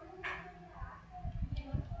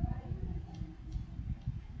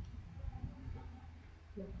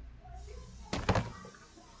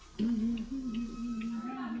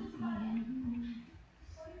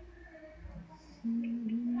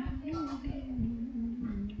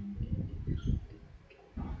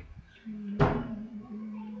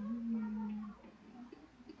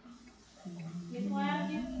ये तो आया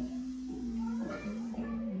जी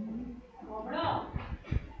बोबड़ो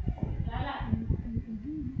लाला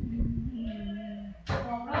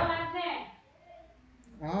बोबड़ो आते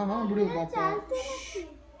હા હા બુડ્યો બાપા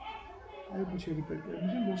એ પછી રિપેર કરે છે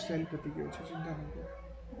બહુ સ્ટાઇલ પતી ગયો છે ચિંતા ન કરો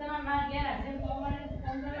તમારા માં ગયા છે ફોન કરે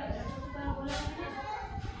ફોન કરે તો બોલે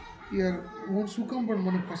ને યાર હું શું કામ પણ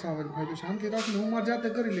મને ફસાવે છે ભાઈ તો શાંતિ રાખને હું મારી જાતે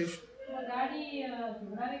કરી લઈશ ગાડી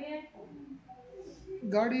ધોરાવે ગયા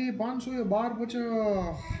ગાડી 500 या 12 પછી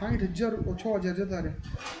 60,000 6,000 જતા રહે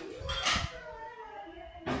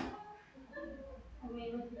અમે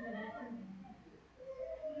એનો કેટલા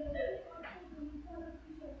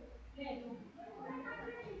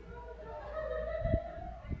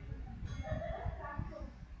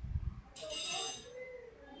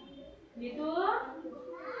ये तो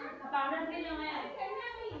पाउडर के लिए मैं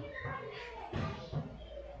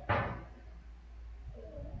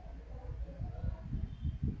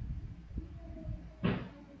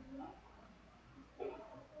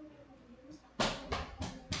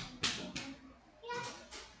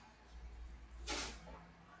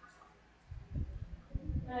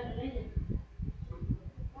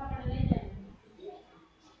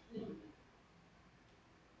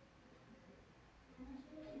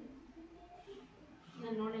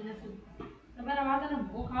તમારા વાતને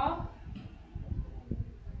ભૂખ ખાઓ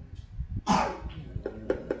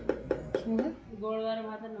શું હે ગોળવાળા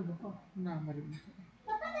વાતને ભૂખો ના મારી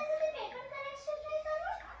પપ્પા તમે પેપર કલેક્શન નહીં કરો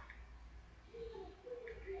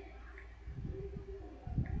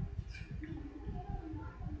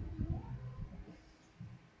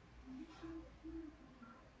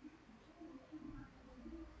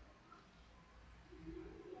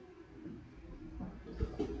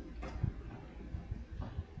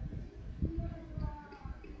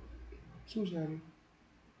શું છે આ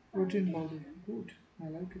protein powder good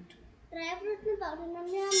I like it dry ફ્રૂટનું powder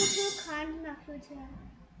mummy આમાં થોડું ખાંડ નાખ્યું છે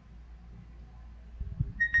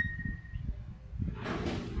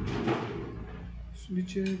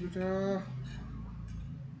નીચે બેટા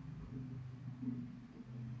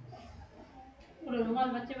રૂમાલ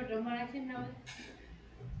વચ્ચે પર રૂમાલ રાખીને ના હોય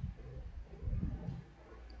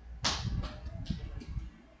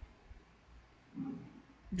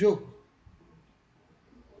જો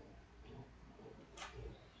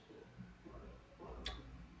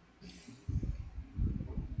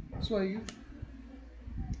શું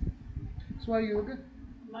આવી ગયું ઓકે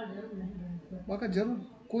બાકા જરૂર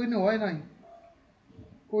કોઈને હોય નહીં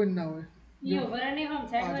કોઈને ના હોય યો વરાની હમ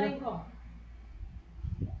સાઈડ વરાની કો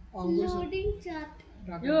લોડિંગ ચાર્ટ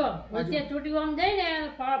જો વચ્ચે ચોટી આમ જાય ને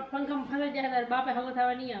પંખમ ફરે જાય તાર બાપે હવો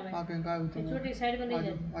થવા નહીં આવે આ કંઈક આવ્યું તમે ચોટી સાઈડ માં નહીં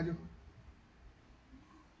જાય આજો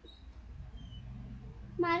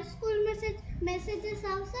મારા સ્કૂલ મેસેजेस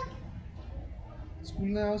આવશે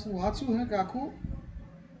સ્કૂલને આવશે વાંચ્યું હે કે આખું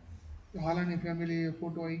હાલાની ફેમિલી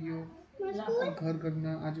ફોટો આવી ગયો મારા સ્કૂલ ઘર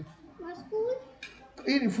ઘરના આજે મારા સ્કૂલ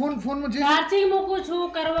એ ફોનમાં જે ચાર્જિંગ મૂકું છું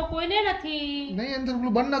કરવો કોઈને નથી નહીં અંદર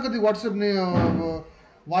પેલું બંધ ના કરતી વોટ્સએપ ને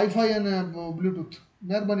વાઈફાઈ અને બ્લૂટૂથ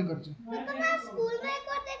મહેરબાની કરજો પપ્પા મારા સ્કૂલમાં એક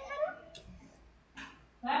વાર દેખાડો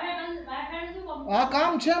આ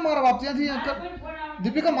કામ છે મારા બાપ ત્યાંથી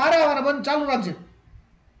દીપિકા મારે આવવાના બંધ ચાલુ રાખજે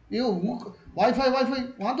એવું હું વાઈફાઈ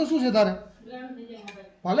વાંધો શું છે તારે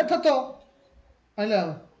ભલે થતો એટલે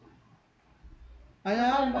હવે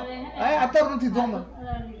અહીંયા અત્યાર નથી ધોમાં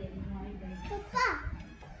પપ્પા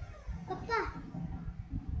પપ્પા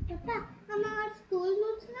પપ્પા અમારા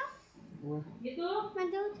સ્કૂલનું છે ને ये तो મને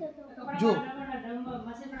જવું છે તો જો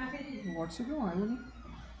मशीन बना के दी વોટ્સએપ કેમ આવ્યું નહીં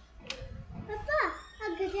પપ્પા આ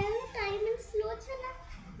ઘડિયાળનો ટાઈમિંગ સ્લો છે ને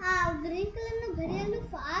આ ગ્રીન કલરનું ઘડિયાળનું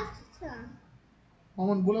ફાસ્ટ છે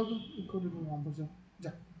મામાને બોલાવતો એક કરી દઉં આમ પછી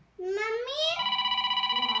જા મમ્મી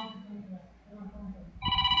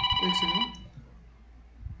એક સેકન્ડ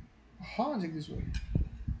हाँ जगदीशભાઈ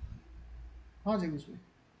हाँ जगदीशભાઈ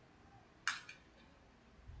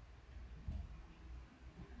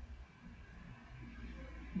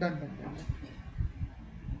ડન ડન ડન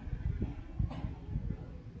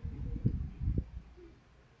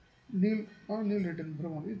નીલ રિટર્ન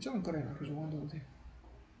ભરવાનું એ ચાલો કરાવી નાખીશું વાંધો નથી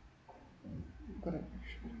કરાવી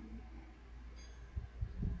નાખીશું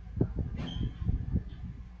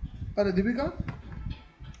અરે દીપિકા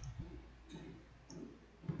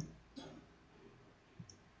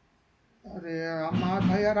અરે આમાં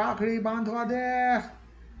ભાઈ રાખડી બાંધવા દે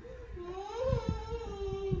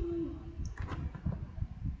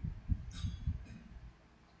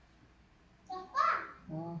પપ્પા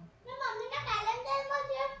હા મેં મમ્મીના કેલેન્ડરમાં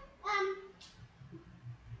છે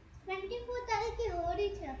 24 તારીખે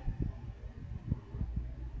હોળી છે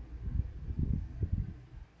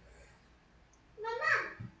મમ્મા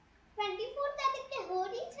 24 તારીખે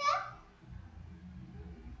હોળી છે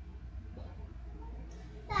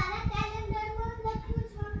તારા કેલેન્ડરમાં લખ્યું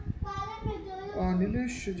છે કાલે મેં જોયું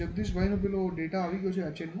નિલેશ જગદીશભાઈનો પેલો ડેટા આવી ગયો છે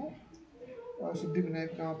એચએનનો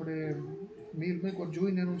સિદ્ધિવિનાયકના આપણે મેલમાં એકવાર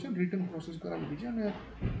જોઈને એનું છે રિટર્ન પ્રોસેસ કરાવી દીધી છે અને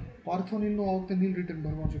પાર્થોનીલનો આ વખતે નીલ રિટર્ન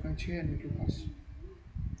ભરવાનું છે કાંઈ છે નહીં એટલું ખાસ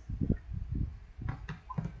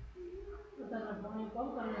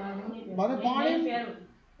મારે પાણી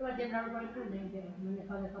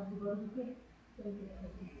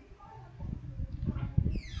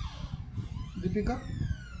દીપિકા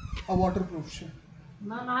આ વોટરપ્રૂફ છે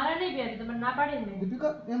મારા નહીં પહેરી તમે ના પાડી ને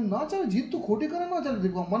દીપિકા એમ ના ચાલે જીત તું ખોટી કરે ના ચાલે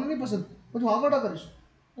દીપિકા મને નહીં પસંદ પછી હું આગળ કરીશ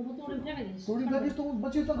તો હું થોડી ફેંકી દઈશ થોડી ફેંકીશ તો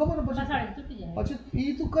પછી તો ખબર ને પછાડી તૂટી જાય પછી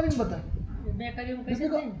એ તું કરીને બતાય બે કરી હું કઈ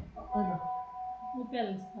દીપિકા નહીં હું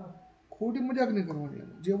પહેરીશ હા ખોટી મજાક નહીં કરવાની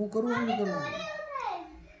જે હું કરું એમ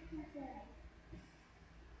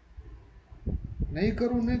નહીં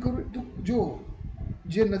કરવાનું નહીં કરું તું જો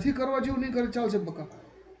જે નથી કરવા જેવું નહીં કરે ચાલશે બકા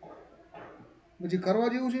પછી કરવા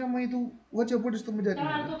જેવું છે એમાં તું વચ્ચે પડીશ તો મજા નહીં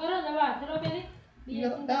તમારે તો કરો દવા ચલો પહેરી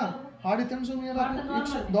આવે. હા સાડી 300 માં યાર આપણે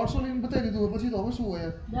 100 150 લઈને બતાવી દીધું પછી તો હવે શું હોય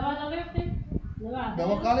યાર દવા તો લેતી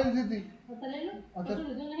દવા કાલે લીધી હતી તો લઈ લો અત્યારે તો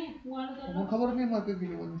લીધું નહીં હું આનું તો મને ખબર નહીં મારે કઈ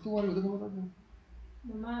લેવાનું તું મારી બધું ખબર રાખજો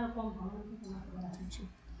મારો કોમ ભાવ ઠીક છે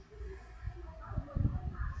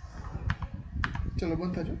चलो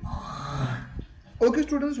बंद था जो okay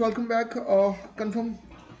students welcome back confirm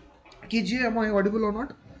कीजिए am I audible or not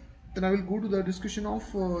then I will go to the discussion of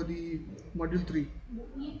the module 3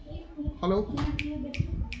 hello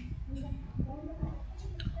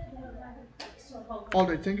all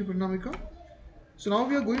right thank you Pranamika so now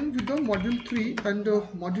we are going with the module 3 and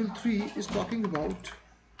module 3 is talking about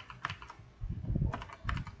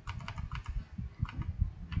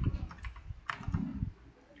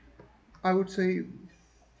I would say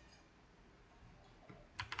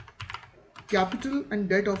capital and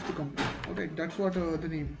debt of the company. Alright, that's what the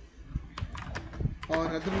name, or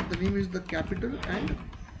rather the name is the capital and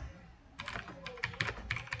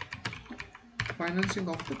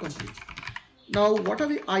financing of the company. Now, what are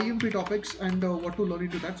the IMP topics and what to learn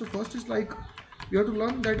into that? So first is like you have to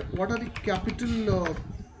learn that what are the capital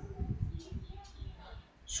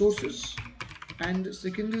sources, and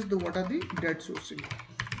second is the what are the debt sourcing.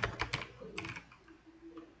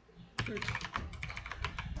 Right.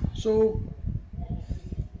 So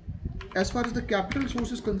as far as the capital source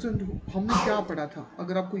is concerned हमने क्या पढ़ा था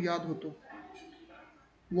अगर आपको याद हो तो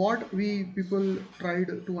what we people tried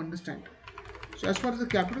to understand. So as far as the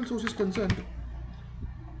capital source is concerned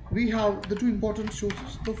we have the two important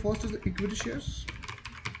sources. The first is the equity shares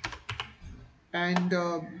and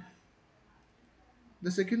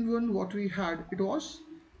the second one what we had it was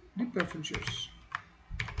the preference shares.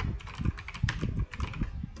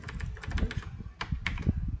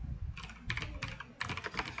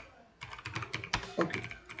 Okay,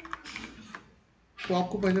 तो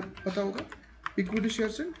आपको पहले पता होगा equity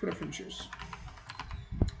shares and preference shares.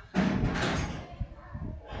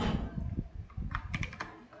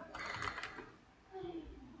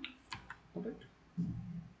 Alright.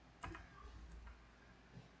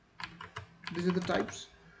 These are the types.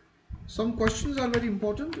 Some questions are very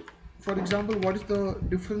important. For example, what is the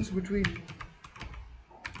difference between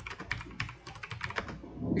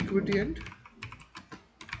equity and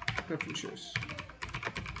preference shares?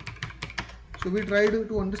 So we tried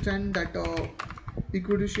to understand that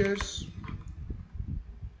equity shares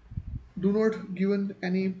do not given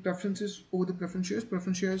any preferences over the preference shares.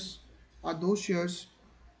 Preference shares are those shares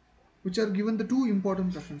which are given the two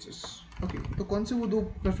important preferences. Okay, तो कौन से वो दो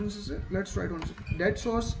preferences है? Let's try to understand. Debt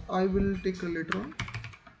source I will take later on.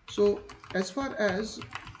 So as far as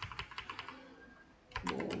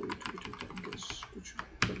wait, I guess कुछ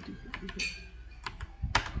गलती हो गई है.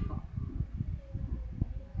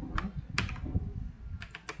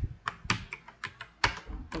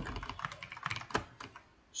 Okay.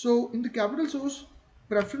 So in the capital source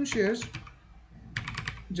preference shares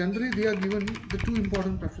generally they are given the two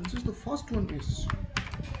important preferences. The first one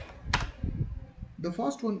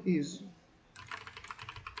is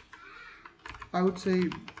I would say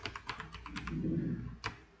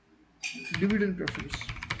dividend preference.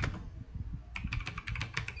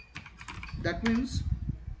 That means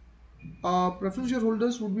preference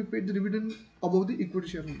shareholders would be paid the dividend above the equity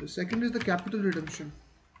shareholders. Second is the capital redemption.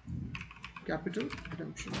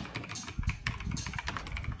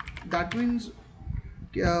 That means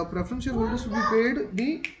preference shareholders will be paid the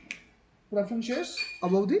preference shares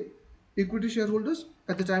above the equity shareholders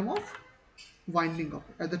at the time of winding up.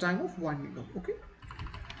 Okay.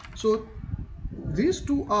 So these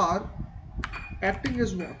two are acting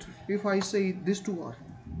as what? If I say these two are,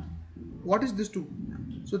 what is this two?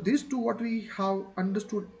 So these two what we have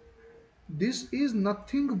understood, this is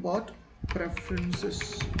nothing but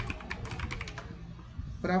preferences.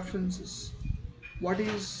 What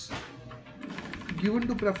is given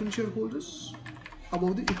to preference shareholders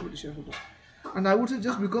above the equity shareholders, and I would say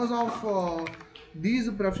just because of these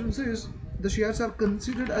preferences the shares are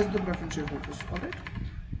considered as the preference shareholders. Alright,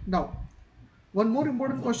 now one more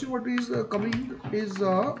important question what is coming is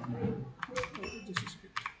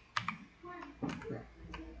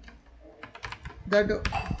that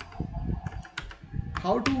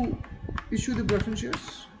how to issue the preference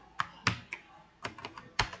shares.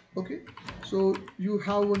 Okay, so you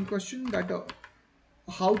have one question that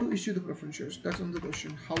how to issue the preference shares. That's another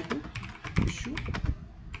question. How to issue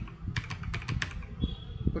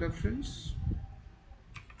preference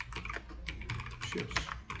shares.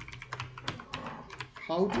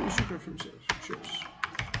 How to issue preference shares.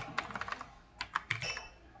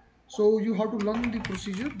 So you have to learn the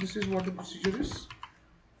procedure. This is what the procedure is.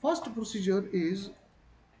 First procedure is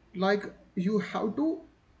like you have to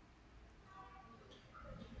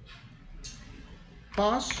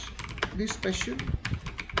pass the special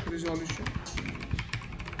resolution.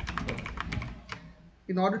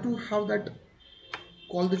 In order to have that,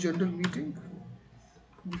 call the general meeting.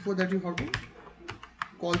 Before that, you have to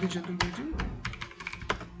call the general meeting,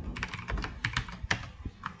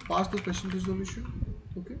 pass the special resolution,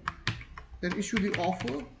 okay, then issue the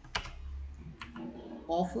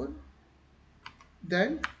offer,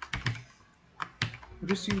 then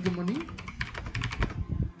receive the money,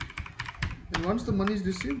 and once the money is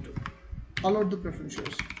received, allot the preference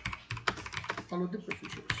shares.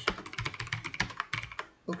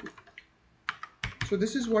 Okay, so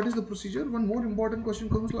this is what is the procedure. One more important question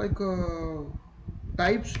comes like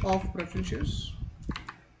types of preference shares.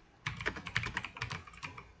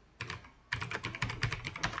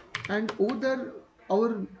 And over there,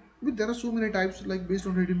 there are so many types, like based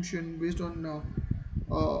on redemption, based on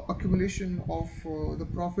accumulation of the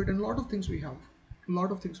profit, and a lot of things we have.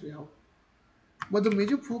 But the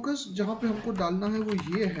major focus जहाँ पे हमको डालना है वो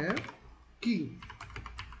ये है कि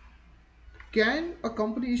can a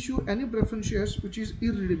company issue any preference shares which is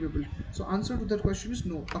irredeemable? So answer to that question is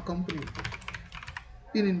no. A company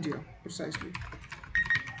in India precisely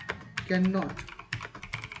cannot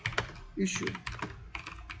issue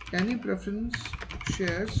any preference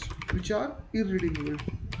shares which are irredeemable.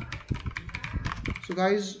 So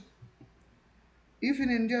guys, if in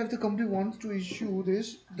India, if the company wants to issue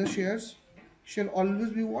this, the shares shall always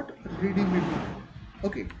be what? Redeemable.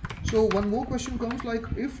 Okay. So one more question comes like,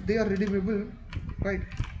 if they are redeemable, right?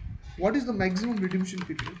 What is the maximum redemption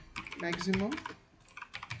period? Maximum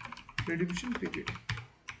redemption period.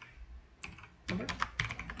 Alright.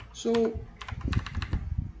 So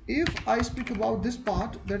if I speak about this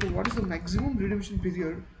part, that what is the maximum redemption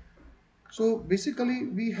period? So basically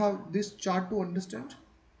we have this chart to understand.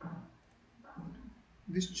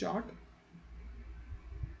 This chart.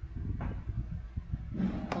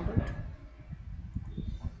 Alright.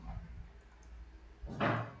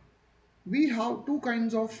 We have two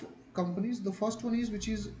kinds of companies. The first one is which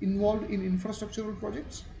is involved in infrastructural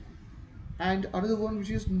projects, and another one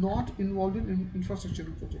which is not involved in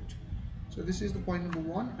infrastructural project. So this is the point number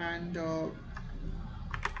one, and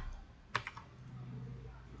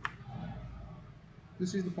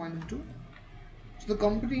this is the point number two. So the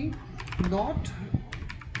company not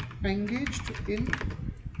engaged in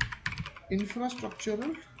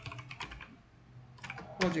infrastructural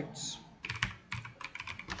projects,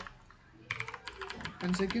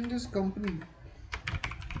 and second is company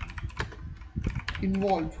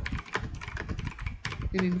involved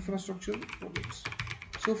in infrastructural projects.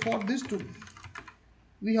 So for these two,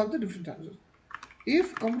 we have the different answers.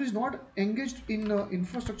 If company is not engaged in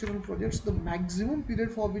infrastructural projects, the maximum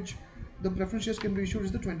period for which the preference shares can be issued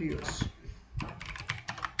is the 20 years.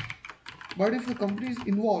 But if the company is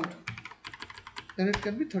involved, then it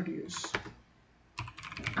can be 30 years.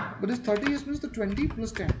 But this 30 years means the 20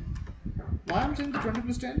 plus 10. Why I'm saying the 20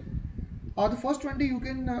 plus 10? The first 20 you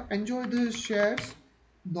can enjoy the shares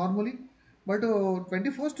normally, but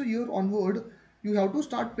 21st year onward, you have to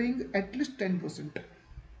start paying at least 10%.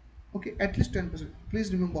 Okay, at least 10%.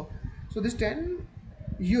 Please remember. So this 10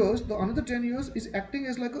 years, the another 10 years is acting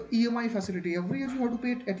as like a EMI facility. Every year you have to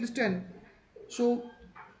pay at least 10. So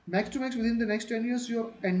max to max within the next 10 years,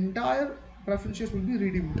 your entire preference shares will be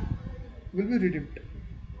redeemed.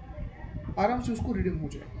 आराम से उसको redeem हो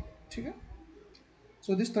जाएगा, ठीक है?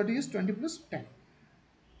 So this 30 is 20 plus 10.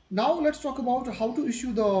 Now let's talk about how to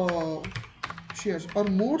issue the shares, or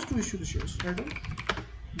modes to issue the shares. Right?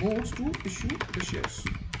 Modes to issue the shares.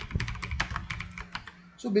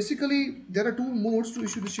 So basically there are two modes to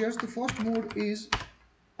issue the shares. The first mode is,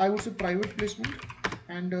 I would say, private placement,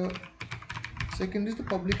 and second is the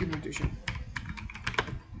public invitation.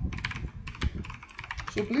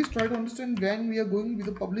 So please try to understand when we are going with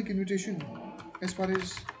the public invitation, as far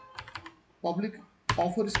as public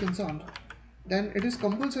offer is concerned, then it is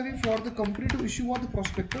compulsory for the company to issue what the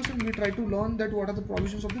prospectus, and we try to learn that what are the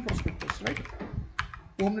provisions of the prospectus, right?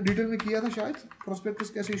 वो हमने detail में किया था शायद, prospectus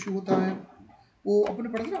कैसे issue होता है, वो अपने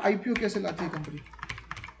पढ़ा था ना, आईपीओ कैसे लाती है company.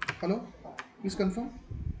 Hello, please confirm.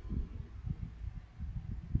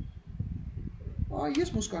 Yes,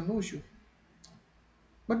 Muskan, no issue.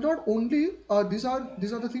 But not only these are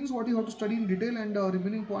the things what you have to study in detail, and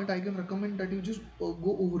remaining point I can recommend that you just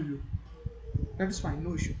go overview. That is fine,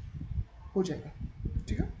 no issue. हो जाएगा,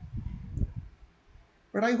 ठीक है?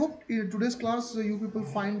 But I hope in today's class you people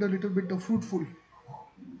find a little bit fruitful.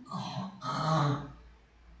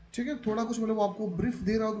 ठीक है, थोड़ा कुछ मतलब आपको ब्रीफ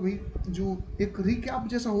दे रहा हूँ भाई, जो एक रिकैप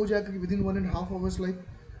जैसा हो जाएगा कि within 1.5 hours, like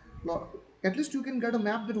at least you can get a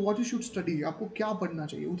map that what you should study. आपको क्या पढ़ना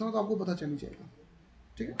चाहिए उतना तो आपको पता चल ही जाएगा,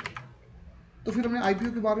 ठीक है? तो फिर हमने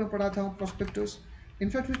IPO के बारे में पढ़ा था, prospectus. In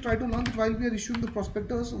fact, we try to learn that while we are issuing the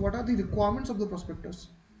prospectus, what are the requirements of the prospectus.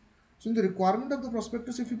 So in the requirement of the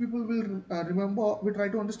prospectus, if you people will remember, we try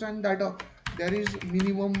to understand that there is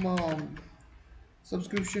minimum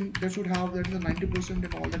subscription that should have, that is a 90%,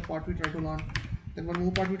 and all that part we try to learn. Then one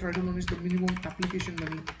more part we try to learn is the minimum application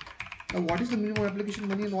money. Now what is the minimum application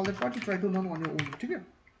money and all that part you try to learn on your own. Okay?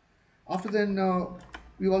 After then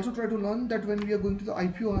we also try to learn that when we are going to the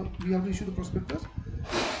IPO, we have to issue the prospectus.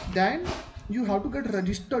 Then you have to get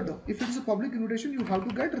registered. If it is a public invitation, you have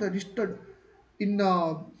to get registered in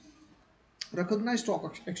recognized stock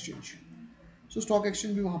exchange. So stock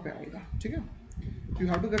exchange भी वहाँ पे आएगा, ठीक है? You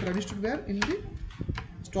have to get registered where? In the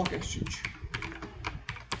stock exchange,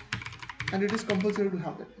 and it is compulsory to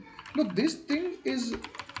have that. Look, this thing is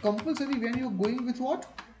compulsory when you're going with what?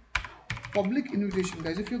 Public invitation,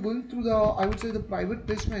 guys. If you're going through the, I would say, the private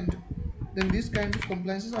placement, then these kinds of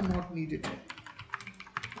compliances are not needed.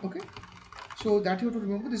 Okay, so that you have to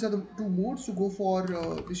remember. These are the two modes to go for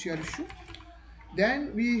the share issue.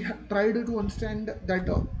 Then we tried to understand that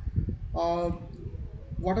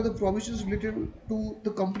what are the provisions related to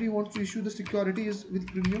the company wants to issue the securities with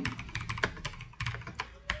premium.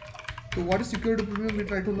 So what is security premium? We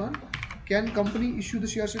try to learn. Can company issue the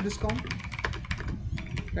shares at discount?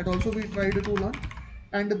 That also we tried to learn.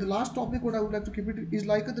 And the last topic what I would like to keep it is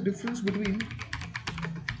like the difference between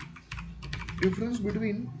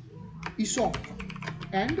ESOP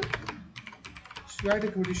and sweat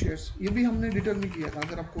equity shares. ये भी हमने detail में किया था,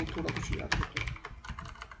 अगर आपको थोड़ा कुछ याद हो तो,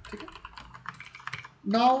 ठीक है?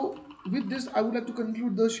 Now with this I would like to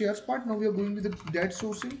conclude the shares part. Now we are going with the debt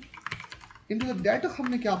sourcing. Into the debt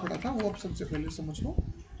हमने क्या पढ़ा था वो आप सबसे पहले समझ लो.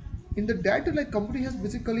 In the debt, like company has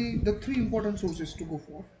basically the three important sources to go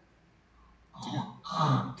for.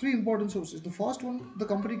 Three important sources. The first one, the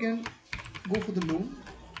company can go for the loan.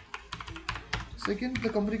 Second, the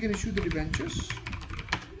company can issue the debentures.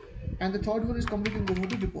 And the third one is company can go for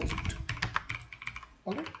the deposit.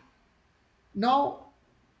 Alright. Now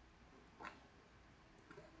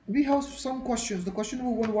we have some questions. The question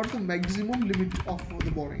number one: what is the maximum limit of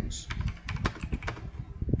the borrowings?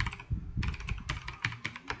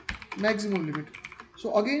 Maximum limit.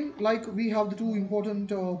 So again, like we have the two important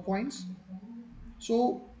points.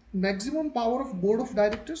 So maximum power of board of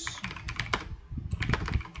directors,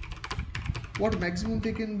 what maximum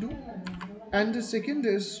they can do, and the second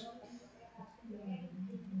is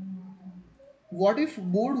what if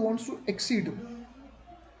board wants to exceed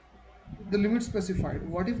the limit specified.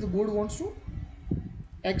 What if the board wants to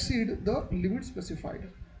exceed the limit specified?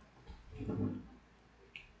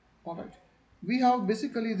 All right, we have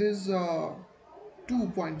basically these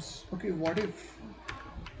 2 points. Okay, what if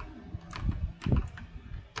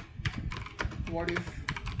board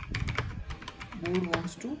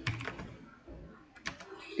wants to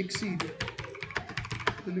exceed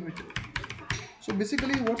the limit. So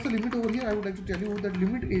basically what's the limit over here? I would like to tell you that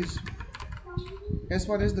limit is, as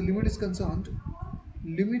far as the limit is concerned,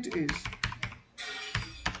 limit is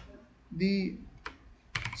the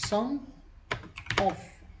sum of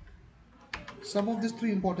these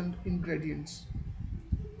three important ingredients.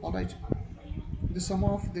 All right, the sum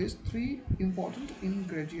of these three important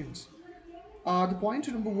ingredients. The point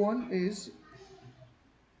number one is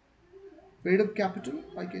paid up capital.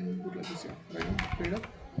 I can put like this, yeah, right? Paid up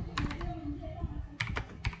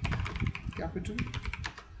capital,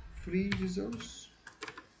 free reserves,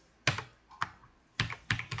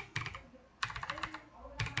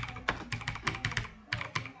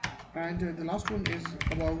 and the last one is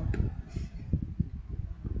about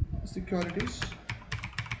securities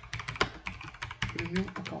premium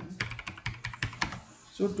account.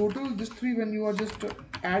 So total these three, when you are just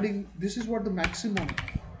adding, this is what the maximum.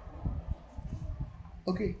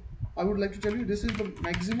 Okay, I would like to tell you this is the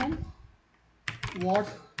maximum what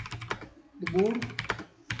the board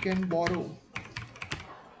can borrow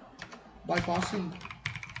by passing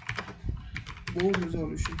board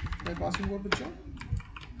resolution. By passing what, bacha?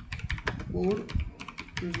 Board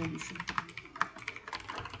resolution.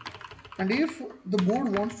 And if the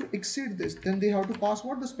board wants to exceed this, then they have to pass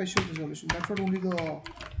what? The special resolution. That's what only the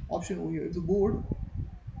option over here. If the board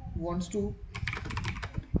wants to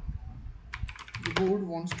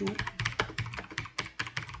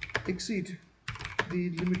exceed the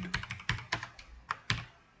limit,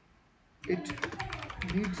 it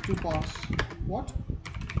needs to pass what?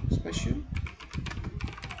 Special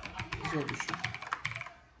resolution.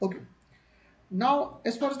 Okay. Now,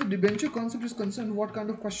 as far as the debenture concept is concerned, what kind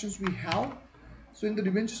of questions we have? So in the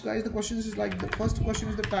debentures, guys, the questions is like, the first question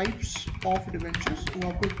is the types of debentures.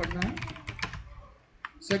 वो आपको पढ़ना है.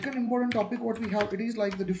 Second important topic what we have, it is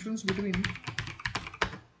like the difference between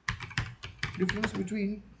difference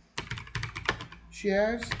between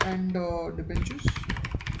shares and debentures.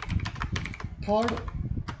 Third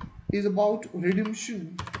is about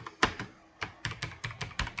redemption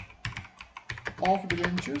of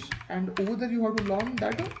debentures, and over there you have to learn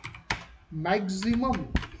that maximum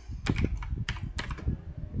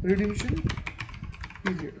redemption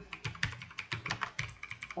period.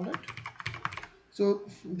 Alright, so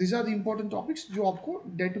these are the important topics जो आपको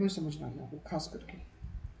date में समझना है आपको खास करके.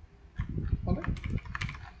 Alright,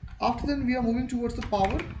 after then we are moving towards the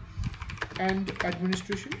power and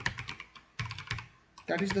administration.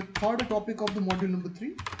 That is the third topic of the module number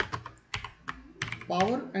 3,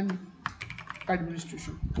 power and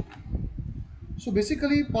administration. So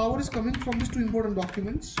basically power is coming from these two important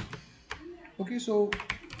documents. Okay, so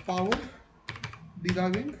power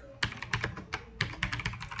deriving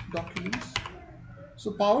documents.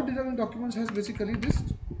 So power deriving documents has basically this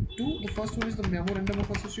two. The first one is the memorandum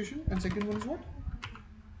of association and second one is what?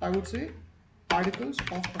 I would say articles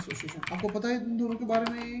of association. आपको पता है इन दोनों के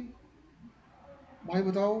बारे में? भाई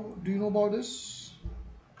बताओ, do you know about this?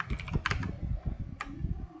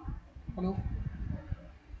 Hello?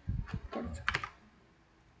 Got it?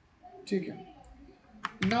 ठीक है.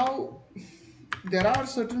 Now there are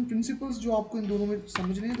certain principles जो आपको इन दोनों में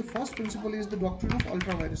समझने हैं. The first principle is the doctrine of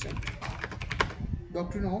ultra vires act.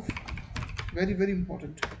 Doctrine of very very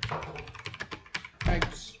important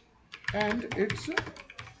acts and its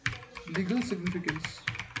legal significance.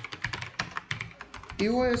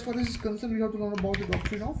 AOI, as far as is concerned, we have to learn about the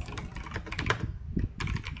doctrine of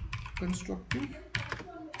constructive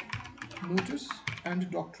notice and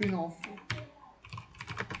doctrine of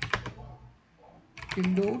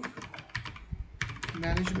indoor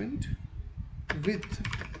management with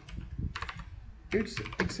its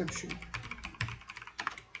exception.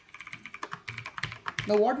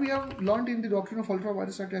 Now what we have learned in the doctrine of ultra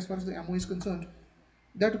vires act as far as the MO is concerned,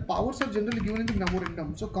 that powers are generally given in the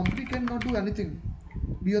memorandum. So company cannot do anything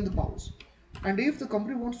beyond the powers, and if the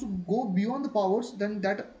company wants to go beyond the powers, then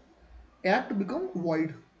that act become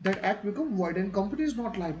void. That act become void and company is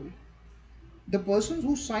not liable. The person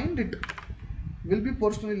who signed it will be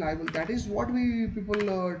personally liable. That is what we people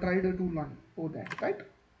tried to learn over that, right?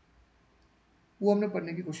 वो हमने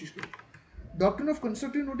पढ़ने की कोशिश की. Doctrine of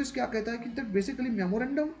constructive notice क्या कहता है कि that basically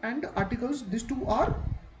memorandum and articles, these two are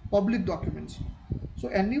public documents. So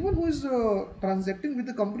anyone who is transacting with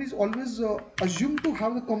the company is always assumed to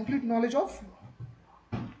have the complete knowledge of,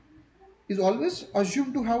 is always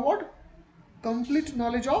assumed to have what? Complete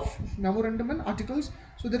knowledge of memorandum and articles.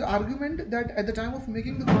 So their argument that at the time of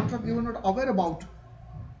making the contract they were not aware about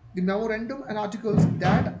the memorandum and articles,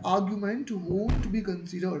 that argument won't be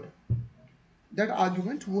considered. That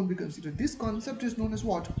argument won't be considered. This concept is known as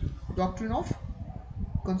what? Doctrine of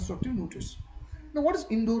constructive notice. Now what is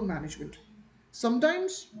indoor management?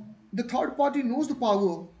 Sometimes the third party knows the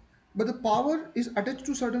power, but the power is attached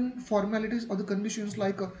to certain formalities or the conditions,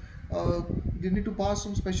 like they need to pass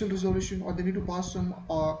some special resolution, or they need to pass some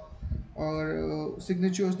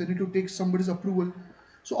signatures, they need to take somebody's approval.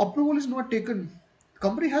 So approval is not taken.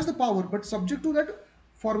 Company has the power but subject to that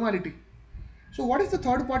formality. So what if the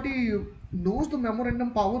third party knows the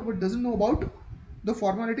memorandum power but doesn't know about the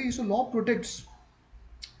formality? So law protects.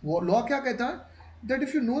 Law क्या कहता है? That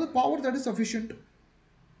if you know the power, that is sufficient.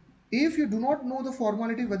 If you do not know the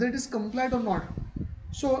formality, whether it is complied or not.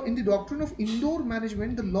 So in the doctrine of indoor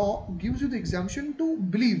management, the law gives you the exemption to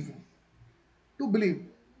believe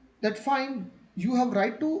that fine, you have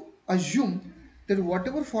right to assume that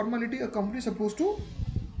whatever formality a company is supposed to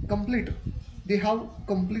complete, they have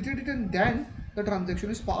completed it and then the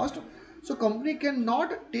transaction is passed. So company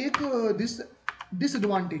cannot take this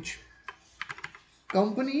disadvantage.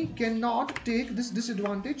 Company cannot take this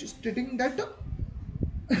disadvantage, stating that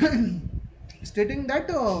stating that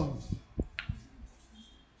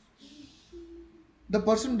the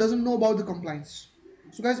person doesn't know about the compliance.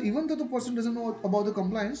 So guys, even though the person doesn't know about the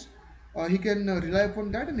compliance, he can rely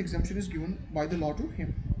upon that and exemption is given by the law to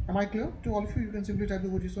him. Am I clear to all of you? You can simply type the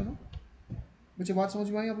word yes or no. बच्चे बात समझ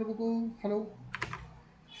में आई आप लोगों को? Hello.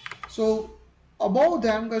 So above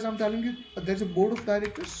them, guys, I'm telling you, there is a board of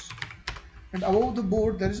directors, and above the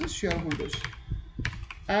board there is a shareholders.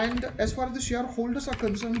 And as far as the shareholders are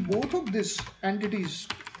concerned, both of these entities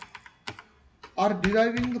are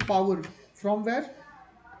deriving the power from where?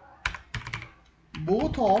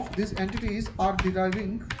 Both of these entities are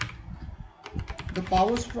deriving the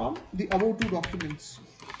powers from the above two documents.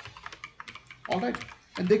 Alright,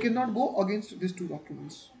 and they cannot go against these two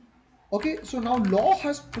documents. Okay, so now law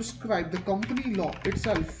has prescribed, the company law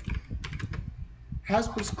itself has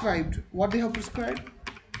prescribed, what they have prescribed,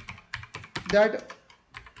 that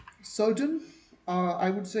certain, I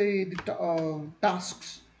would say, the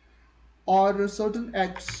tasks or certain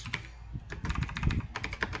acts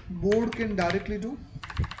board can directly do.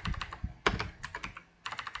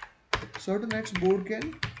 Certain acts board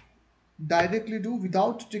can directly do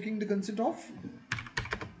without taking the consent of,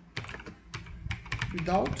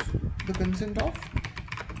 without the consent of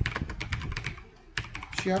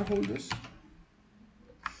shareholders,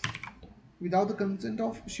 without the consent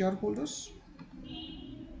of shareholders.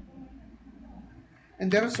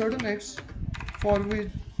 And there are certain acts for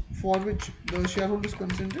which the shareholders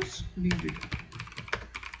consent is needed.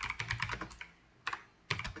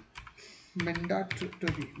 Mandatory.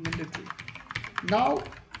 Now,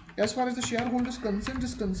 as far as the shareholders consent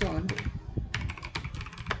is concerned,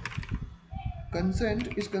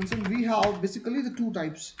 we have basically the two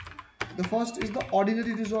types. The first is the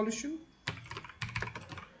ordinary resolution,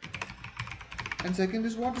 and second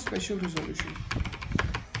is what? Special resolution.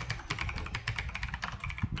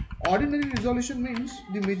 Ordinary resolution means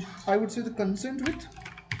I would say the consent with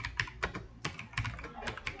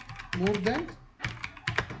more than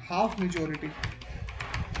half majority,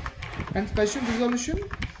 and special resolution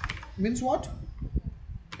means what?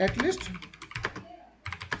 At least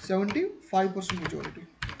 75% majority.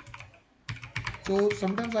 So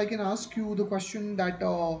sometimes I can ask you the question that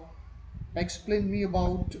explain me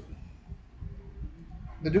about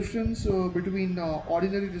the difference between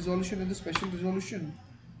ordinary resolution and the special resolution.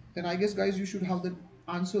 Then I guess, guys, you should have the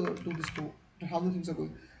answer to this, to how the things are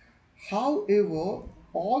going. However,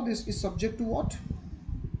 all this is subject to what?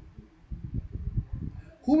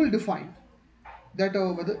 Who will define that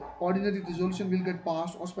whether ordinary resolution will get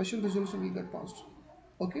passed or special resolution will get passed?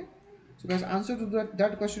 Okay. So guys, answer to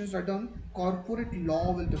that question is written. Corporate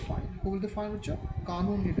law will define. Who will define? Which?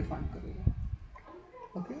 कानून ये define करेगा.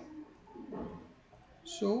 Okay.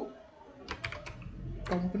 So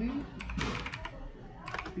company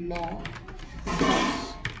law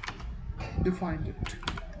has defined it.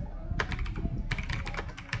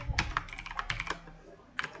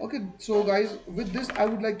 Okay, so guys, with this I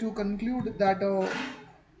would like to conclude that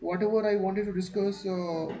whatever I wanted to discuss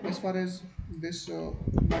as far as this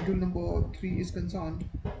module number 3 is concerned,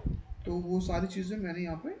 तो वो सारी चीज़ें मैंने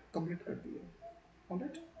यहाँ पे complete कर दी है.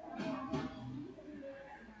 Alright.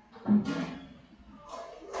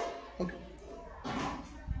 Okay.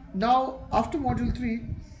 Now after module 3,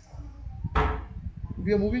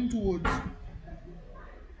 we are moving towards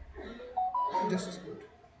just a second.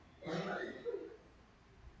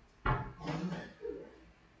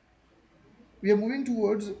 We are moving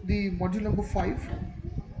towards the module number 5.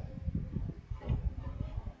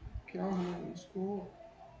 क्या हुआ इसको?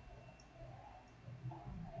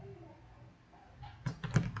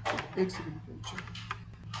 एक second.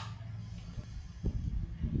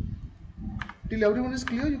 Till everyone is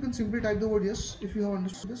clear, you can simply type the word yes if you have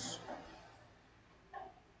understood this.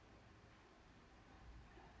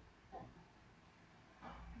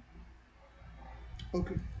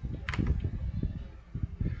 Okay.